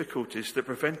the difficulties that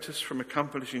prevent us from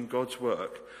accomplishing God's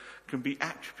work can be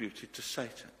attributed to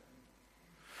Satan.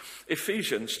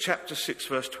 Ephesians chapter 6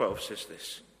 verse 12 says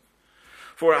this: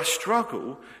 "For our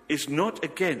struggle is not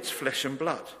against flesh and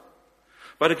blood,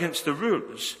 but against the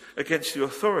rulers, against the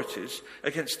authorities,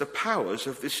 against the powers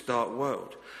of this dark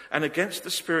world, and against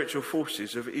the spiritual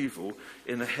forces of evil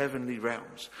in the heavenly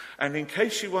realms." And in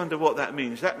case you wonder what that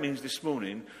means this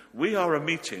morning, we are a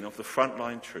meeting of the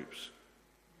frontline troops.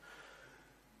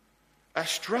 Our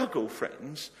struggle,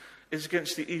 friends, is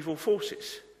against the evil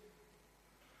forces.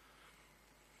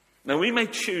 Now, we may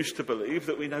choose to believe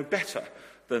that we know better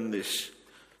than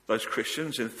those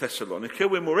Christians in Thessalonica.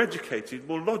 We're more educated,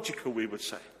 more logical, we would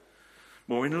say,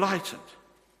 more enlightened.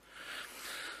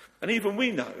 And even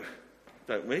we know,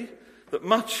 don't we, that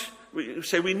much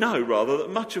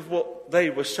of what they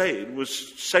were saying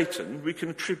was Satan we can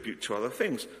attribute to other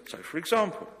things. So, for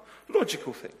example,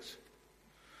 logical things.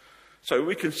 So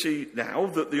we can see now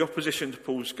that the opposition to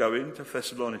Paul's going to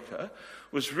Thessalonica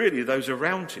was really those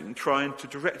around him trying to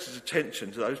direct his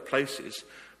attention to those places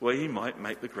where he might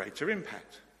make the greater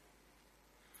impact.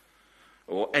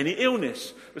 Or any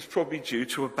illness was probably due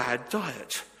to a bad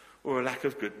diet or a lack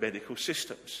of good medical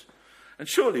systems. And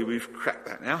surely we've cracked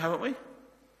that now, haven't we?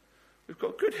 We've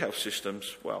got good health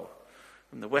systems, well,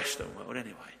 in the Western world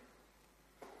anyway.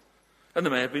 And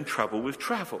there may have been trouble with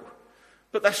travel.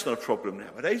 But that's not a problem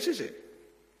nowadays, is it?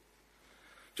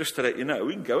 Just to let you know,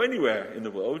 we can go anywhere in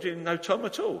the world in no time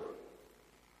at all.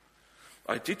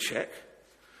 I did check.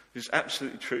 It's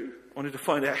absolutely true. I wanted to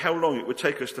find out how long it would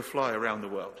take us to fly around the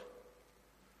world.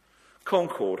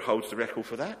 Concorde holds the record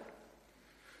for that.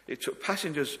 It took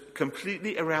passengers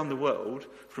completely around the world,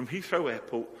 from Heathrow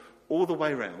Airport all the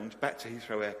way round, back to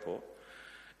Heathrow Airport,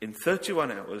 in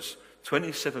 31 hours,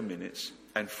 27 minutes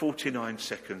and 49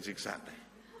 seconds exactly.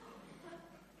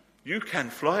 You can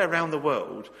fly around the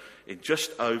world in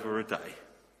just over a day.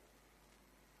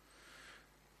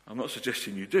 I'm not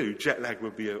suggesting you do. Jet lag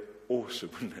would be awesome,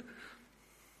 wouldn't it?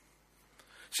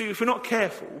 See, if we're not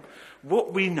careful,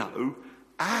 what we know,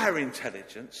 our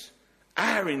intelligence,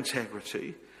 our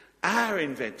integrity, our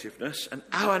inventiveness and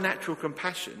our natural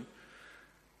compassion,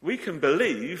 we can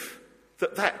believe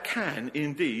that can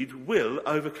indeed will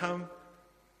overcome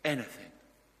anything.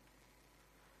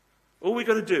 All we've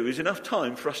got to do is enough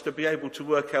time for us to be able to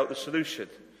work out the solution,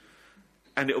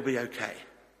 and it'll be okay.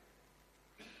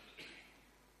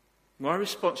 My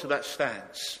response to that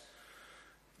stance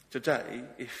today,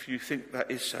 if you think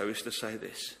that is so, is to say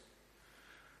this: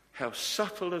 how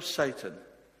subtle of Satan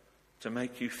to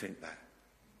make you think that.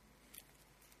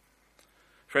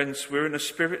 Friends, we're in a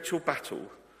spiritual battle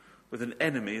with an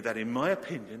enemy that, in my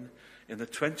opinion, in the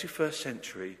 21st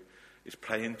century, is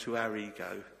playing to our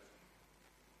ego.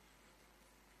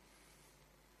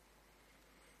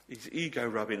 He's ego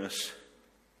rubbing us.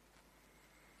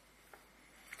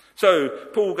 So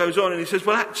Paul goes on and he says,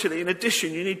 well, actually, in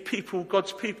addition, you need people,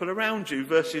 God's people around you,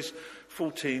 verses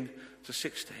 14 to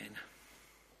 16.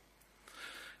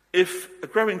 If a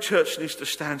growing church needs to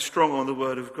stand strong on the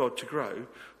word of God to grow,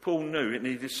 Paul knew it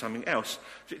needed something else.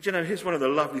 Do you know, here's one of the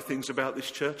lovely things about this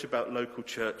church, about local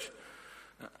church.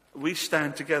 We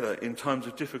stand together in times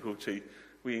of difficulty.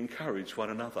 We encourage one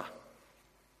another.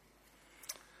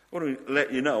 I want to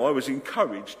let you know, I was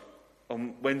encouraged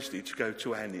on Wednesday to go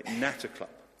to our Natter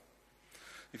Club.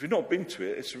 If you've not been to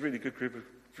it, it's a really good group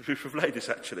of ladies,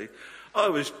 actually. I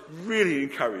was really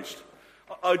encouraged.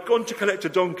 I'd gone to collect a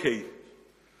donkey.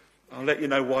 I'll let you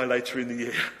know why later in the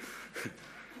year.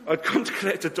 I'd gone to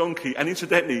collect a donkey, and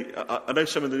incidentally, I know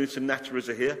some of the Newton Natterers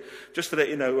are here. Just to let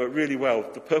you know really well,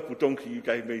 the purple donkey you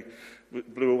gave me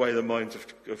blew away the minds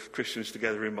of Christians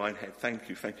together in my head. Thank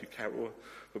you, Carol,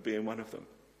 for being one of them.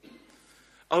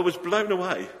 I was blown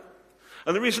away.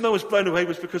 And the reason I was blown away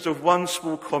was because of one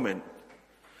small comment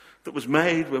that was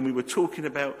made when we were talking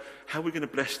about how we're going to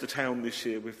bless the town this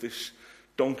year with this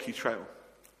donkey trail.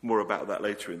 More about that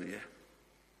later in the year.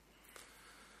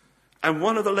 And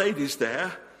one of the ladies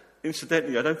there,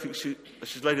 incidentally, I don't think she's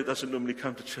a lady that doesn't normally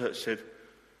come to church, said,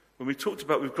 when we talked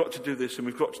about we've got to do this and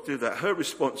we've got to do that, her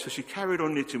response as she carried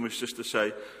on knitting was just to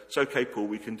say, it's okay, Paul,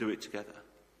 we can do it together.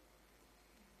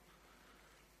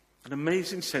 An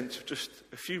amazing sense of just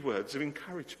a few words of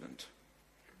encouragement.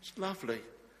 It's lovely.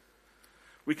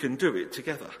 We can do it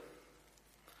together.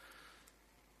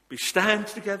 We stand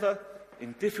together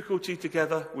in difficulty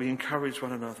together. We encourage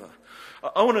one another.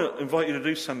 I want to invite you to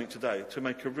do something today to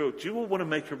make do you all want to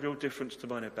make a real difference to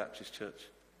Minehead Baptist Church?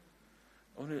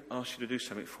 I want to ask you to do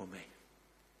something for me.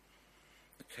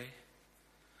 Okay?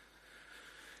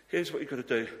 Here's what you've got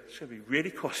to do. It's going to be really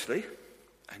costly,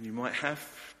 and you might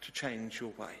have to change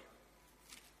your way.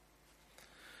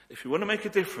 If you want to make a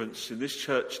difference in this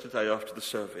church today after the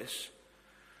service,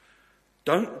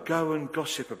 don't go and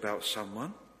gossip about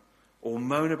someone or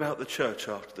moan about the church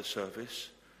after the service,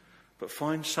 but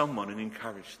find someone and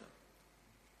encourage them.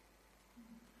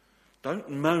 Don't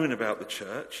moan about the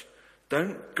church,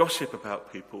 don't gossip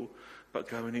about people, but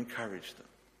go and encourage them.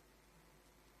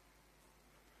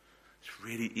 It's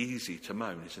really easy to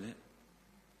moan, isn't it?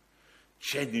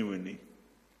 Genuinely,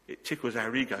 it tickles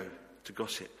our ego to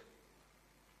gossip.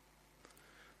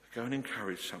 Go and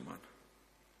encourage someone.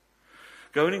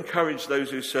 Go and encourage those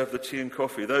who serve the tea and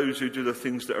coffee, those who do the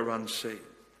things that are unseen.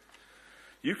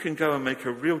 You can go and make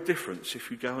a real difference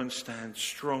if you go and stand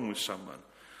strong with someone,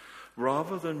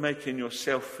 rather than making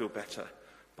yourself feel better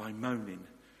by moaning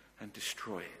and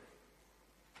destroying.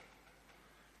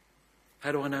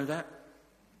 How do I know that?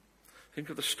 Think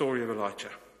of the story of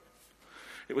Elijah.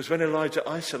 It was when Elijah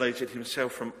isolated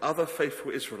himself from other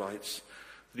faithful Israelites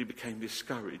that he became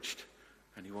discouraged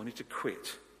and he wanted to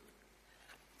quit.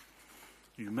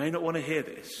 You may not want to hear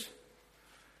this,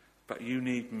 but you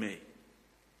need me,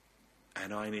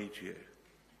 and I need you.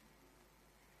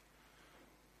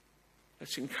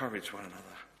 Let's encourage one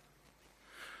another.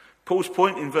 Paul's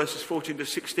point in verses 14 to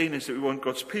 16 is that we want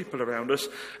God's people around us,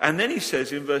 and then he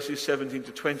says in verses 17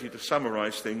 to 20, to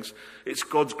summarise things, it's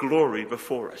God's glory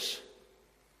before us.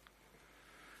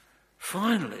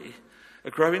 Finally,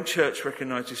 a growing church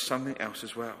recognises something else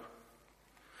as well.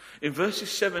 In verses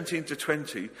 17 to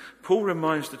 20, Paul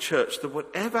reminds the church that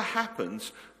whatever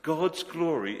happens, God's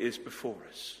glory is before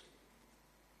us.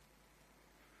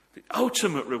 The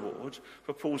ultimate reward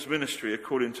for Paul's ministry,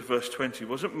 according to verse 20,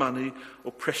 wasn't money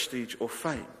or prestige or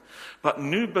fame, but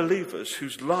new believers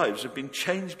whose lives had been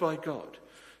changed by God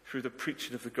through the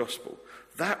preaching of the gospel.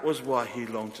 That was why he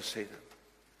longed to see them.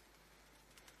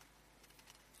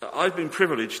 I've been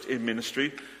privileged in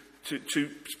ministry to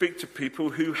speak to people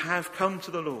who have come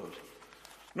to the Lord.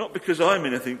 Not because I'm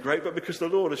anything great, but because the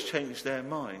Lord has changed their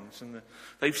minds and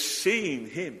they've seen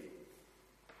him.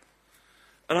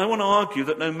 And I want to argue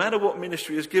that no matter what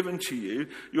ministry is given to you,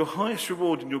 your highest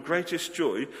reward and your greatest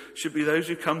joy should be those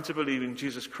who come to believe in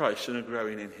Jesus Christ and are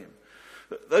growing in him.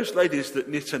 Those ladies that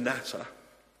knit a natter,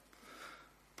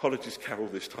 apologies Carol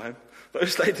this time,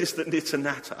 those ladies that knit a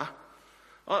natter,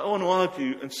 I want to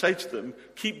argue and say to them,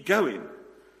 keep going.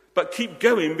 But keep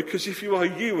going, because if you are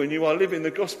you and you are living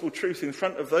the gospel truth in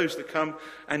front of those that come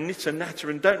and knit a natter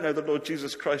and don't know the Lord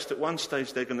Jesus Christ, at one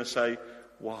stage they're going to say,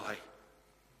 why?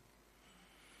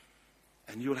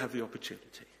 And you'll have the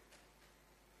opportunity.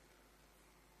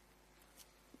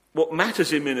 What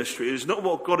matters in ministry is not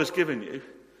what God has given you.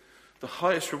 The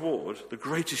highest reward, the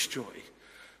greatest joy,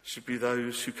 should be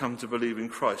those who come to believe in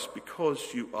Christ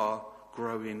because you are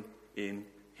growing in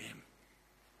him.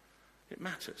 It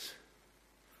matters.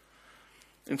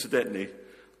 Incidentally,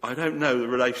 I don't know the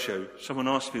ratio. Someone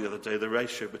asked me the other day the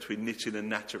ratio between knitting and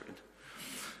nattering.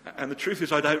 And the truth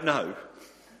is I don't know.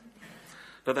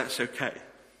 But that's okay.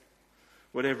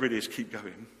 Whatever it is, keep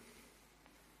going.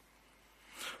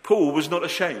 Paul was not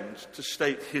ashamed to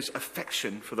state his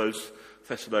affection for those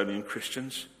Thessalonian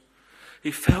Christians.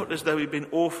 He felt as though he'd been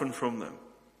orphaned from them.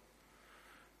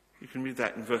 You can read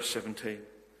that in verse 17.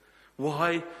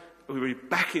 Why? We read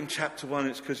back in chapter 1,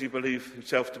 it's because he believed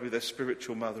himself to be their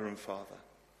spiritual mother and father.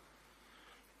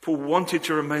 Paul wanted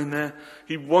to remain there.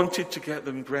 He wanted to get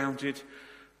them grounded,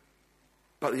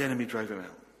 but the enemy drove him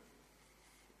out.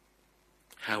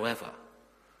 However,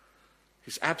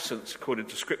 his absence, according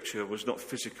to Scripture, was not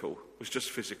physical. It was just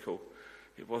physical.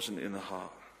 It wasn't in the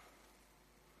heart.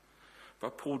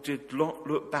 But Paul did not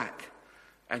look back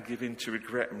and give in to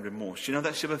regret and remorse. You know,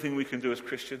 that's the other thing we can do as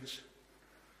Christians.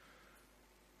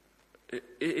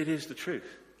 It is the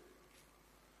truth.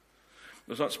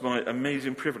 That's my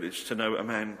amazing privilege to know a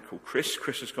man called Chris.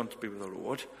 Chris has gone to be with the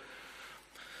Lord.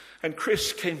 And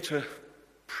Chris came to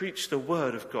preach the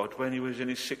word of God when he was in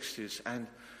his 60s. And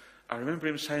I remember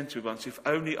him saying to me once, if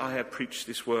only I had preached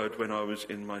this word when I was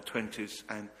in my 20s.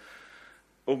 And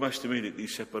almost immediately he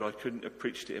said, but I couldn't have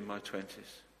preached it in my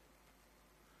 20s.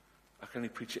 I can only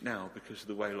preach it now because of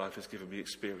the way life has given me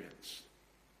experience.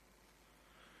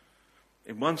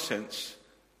 In one sense,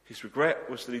 his regret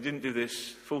was that he didn't do this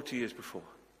 40 years before.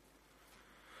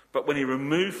 But when he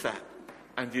removed that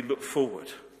and he looked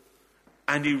forward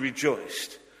and he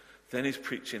rejoiced, then his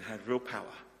preaching had real power.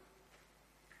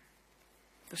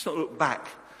 Let's not look back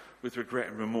with regret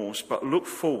and remorse, but look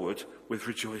forward with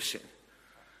rejoicing.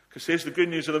 Because here's the good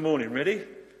news of the morning. Ready?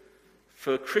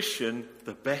 For a Christian,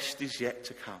 the best is yet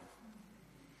to come.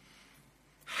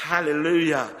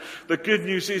 Hallelujah. The good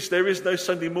news is there is no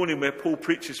Sunday morning where Paul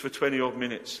preaches for 20 odd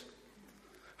minutes.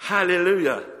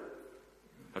 Hallelujah.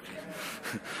 Okay.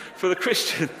 For the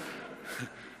Christian,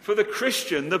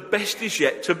 the best is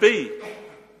yet to be.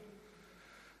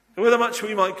 However much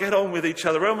we might get on with each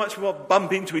other, how much we might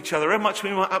bump into each other, how much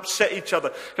we might upset each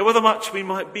other, however much we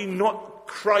might be not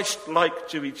Christ-like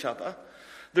to each other,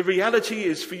 the reality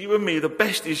is for you and me, the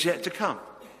best is yet to come.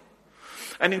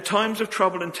 And in times of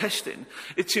trouble and testing,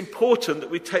 it's important that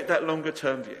we take that longer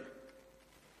term view.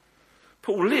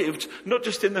 Paul lived not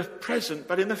just in the present,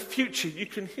 but in the future. You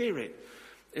can hear it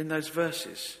in those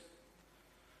verses.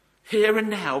 Here and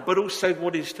now, but also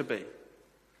what is to be.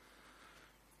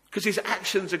 Because his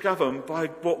actions are governed by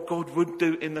what God would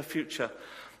do in the future.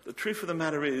 The truth of the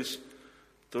matter is,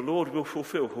 the Lord will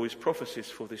fulfill all his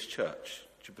prophecies for this church.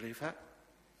 Do you believe that?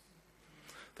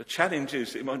 The challenge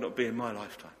is it might not be in my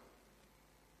lifetime.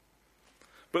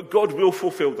 But God will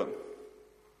fulfill them.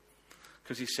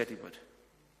 Because he said he would.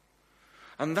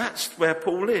 And that's where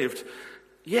Paul lived.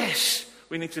 Yes,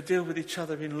 we need to deal with each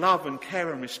other in love and care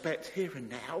and respect here and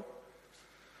now.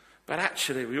 But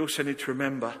actually, we also need to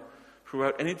remember,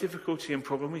 throughout any difficulty and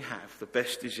problem we have, the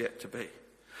best is yet to be.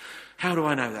 How do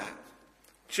I know that?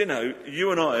 Do you know,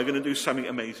 you and I are going to do something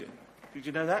amazing. Did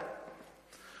you know that?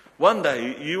 One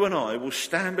day, you and I will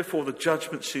stand before the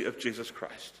judgment seat of Jesus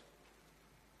Christ.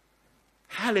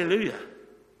 Hallelujah.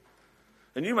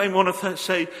 And you may want to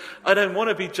say, I don't want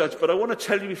to be judged, but I want to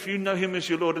tell you, if you know him as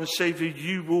your Lord and Saviour,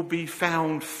 you will be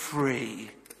found free.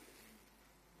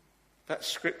 That's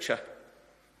Scripture.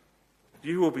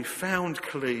 You will be found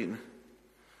clean.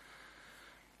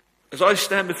 As I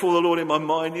stand before the Lord in my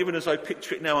mind, even as I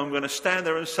picture it now, I'm going to stand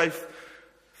there and say,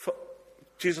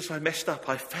 Jesus, I messed up,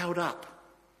 I fouled up.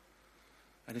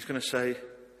 And he's going to say,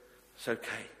 it's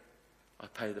okay, I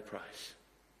pay the price.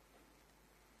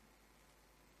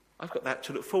 I've got that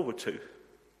to look forward to.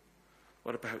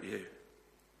 What about you?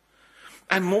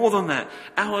 And more than that,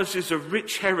 ours is a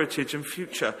rich heritage and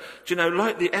future. Do you know,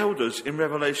 like the elders in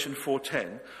Revelation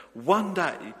 4:10, one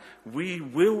day we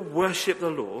will worship the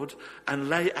Lord and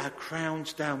lay our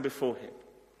crowns down before him.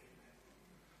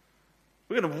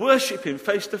 We're going to worship him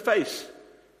face to face.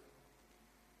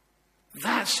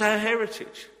 That's our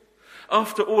heritage.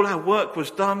 After all our work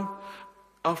was done,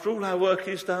 after all our work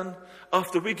is done,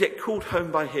 after we get called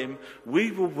home by him,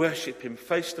 we will worship him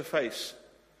face to face.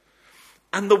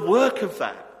 And the work of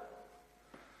that,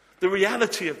 the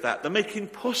reality of that, the making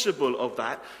possible of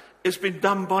that has been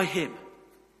done by him,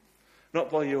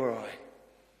 not by you or I.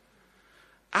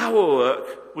 Our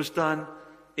work was done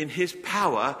in his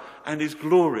power and his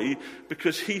glory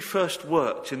because he first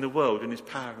worked in the world in his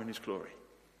power and his glory.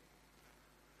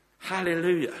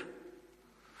 Hallelujah.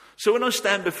 So when I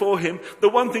stand before him, the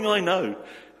one thing I know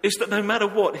is that no matter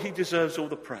what, he deserves all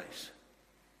the praise.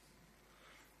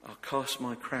 I'll cast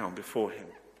my crown before him.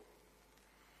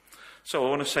 So I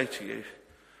want to say to you,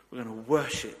 we're going to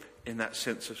worship in that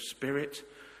sense of spirit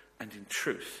and in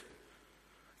truth.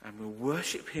 And we'll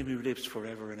worship him who lives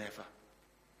forever and ever.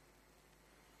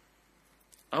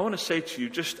 I want to say to you,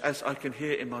 just as I can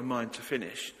hear in my mind to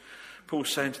finish, Paul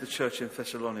saying to the church in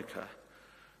Thessalonica,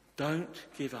 don't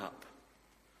give up.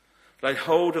 Lay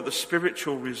hold of the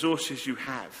spiritual resources you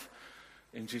have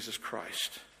in Jesus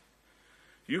Christ.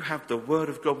 You have the word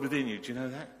of God within you. Do you know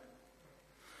that?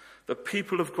 The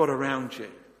people of God around you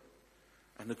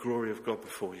and the glory of God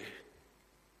before you.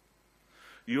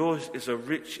 Yours is a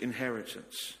rich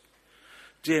inheritance.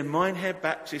 Dear Minehead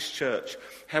Baptist Church,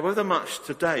 however much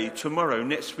today, tomorrow,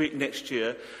 next week, next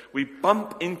year, we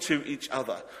bump into each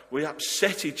other, we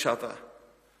upset each other,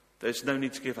 there's no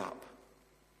need to give up.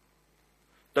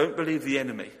 Don't believe the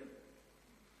enemy.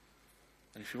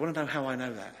 And if you want to know how I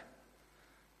know that,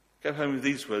 go home with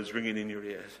these words ringing in your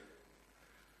ears.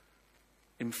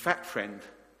 In fact, friend,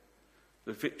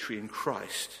 the victory in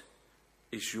Christ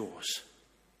is yours.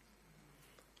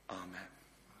 Amen.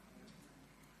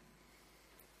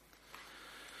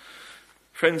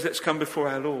 Friends, let's come before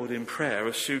our Lord in prayer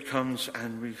as Sue comes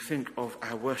and we think of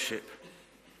our worship.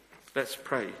 Let's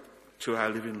pray to our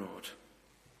living Lord.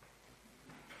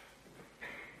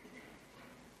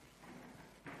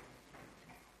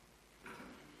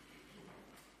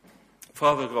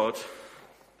 Father God,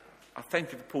 I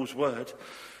thank you for Paul's word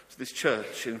to this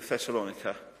church in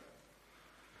Thessalonica.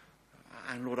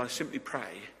 And Lord, I simply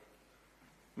pray,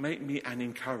 make me an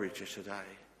encourager today.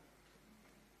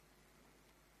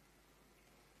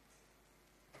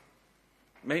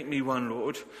 Make me one,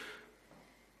 Lord,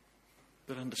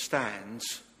 that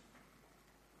understands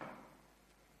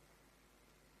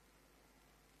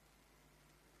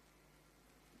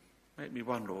make me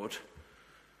one, Lord,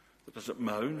 that doesn't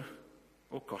moan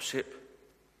or gossip,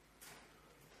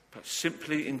 but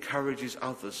simply encourages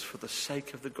others for the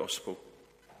sake of the gospel.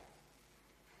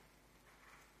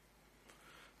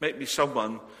 Make me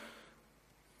someone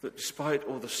that, despite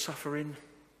all the suffering,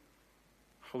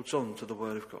 holds on to the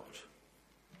word of God.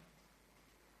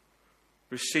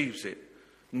 Receives it,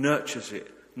 nurtures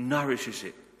it, nourishes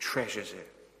it, treasures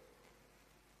it.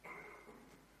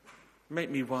 Make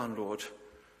me one, Lord,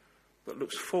 that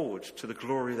looks forward to the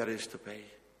glory that is to be.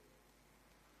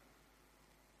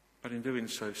 But in doing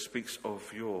so, speaks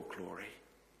of your glory.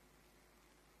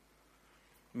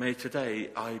 May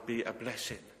today I be a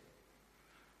blessing.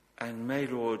 And may,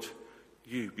 Lord,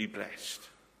 you be blessed.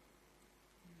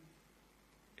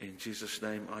 In Jesus'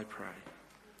 name I pray.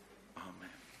 Amen.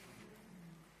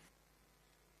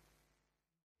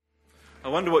 I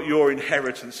wonder what your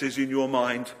inheritance is in your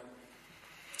mind.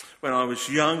 When I was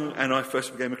young and I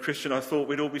first became a Christian, I thought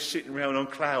we'd all be sitting around on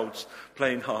clouds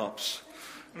playing harps.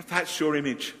 And if that's your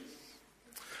image,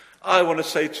 I want to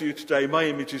say to you today, my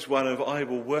image is one of I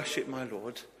will worship my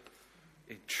Lord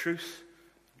in truth,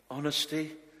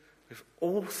 honesty, with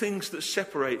all things that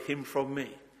separate him from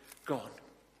me gone.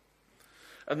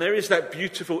 And there is that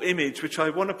beautiful image which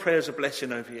I want to pray as a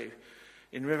blessing over you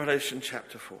in Revelation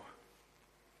chapter 4.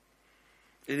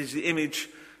 It is the image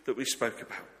that we spoke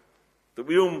about, that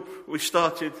we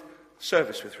started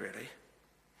service with, really.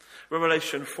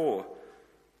 Revelation 4,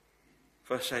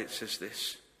 verse 8 says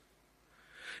this.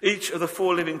 Each of the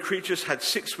 4 living creatures had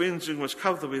 6 wings and was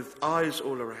covered with eyes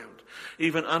all around,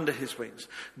 even under his wings.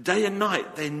 Day and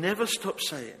night they never stopped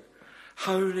saying,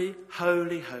 Holy,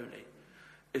 holy, holy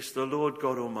is the Lord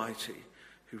God Almighty,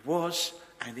 who was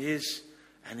and is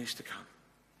to come.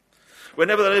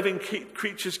 Whenever the living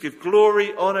creatures give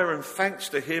glory, honour and thanks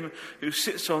to him who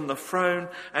sits on the throne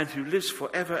and who lives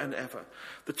forever and ever,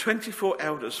 the 24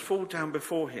 elders fall down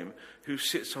before him who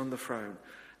sits on the throne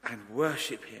and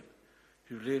worship him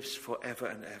who lives forever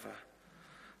and ever.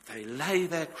 They lay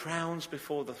their crowns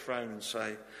before the throne and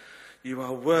say, "You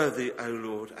are worthy, O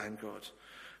Lord and God,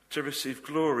 to receive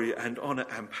glory and honour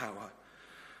and power.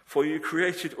 For you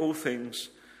created all things,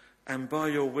 and by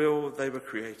your will they were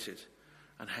created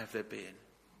and have their being."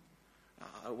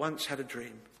 I once had a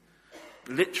dream,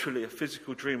 literally a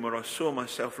physical dream, where I saw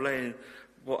myself laying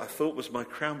what I thought was my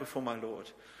crown before my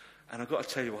Lord. And I've got to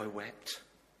tell you, I wept.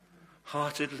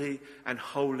 Heartedly and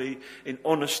wholly, in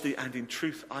honesty and in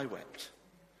truth, I wept.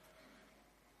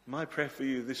 My prayer for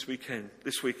you this week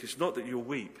is not that you'll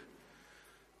weep,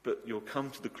 but you'll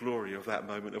come to the glory of that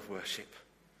moment of worship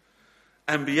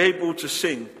and be able to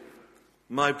sing,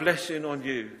 "My blessing on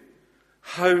you.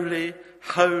 Holy,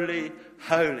 holy,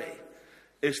 holy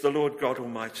is the Lord God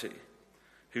Almighty,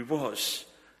 who was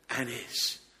and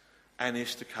is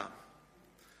to come."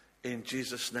 In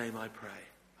Jesus' name I pray.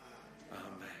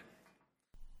 Amen.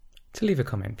 To leave a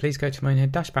comment, please go to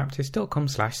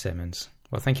minehead-baptist.com/sermons.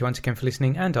 Well, thank you once again for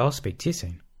listening, and I'll speak to you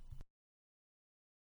soon.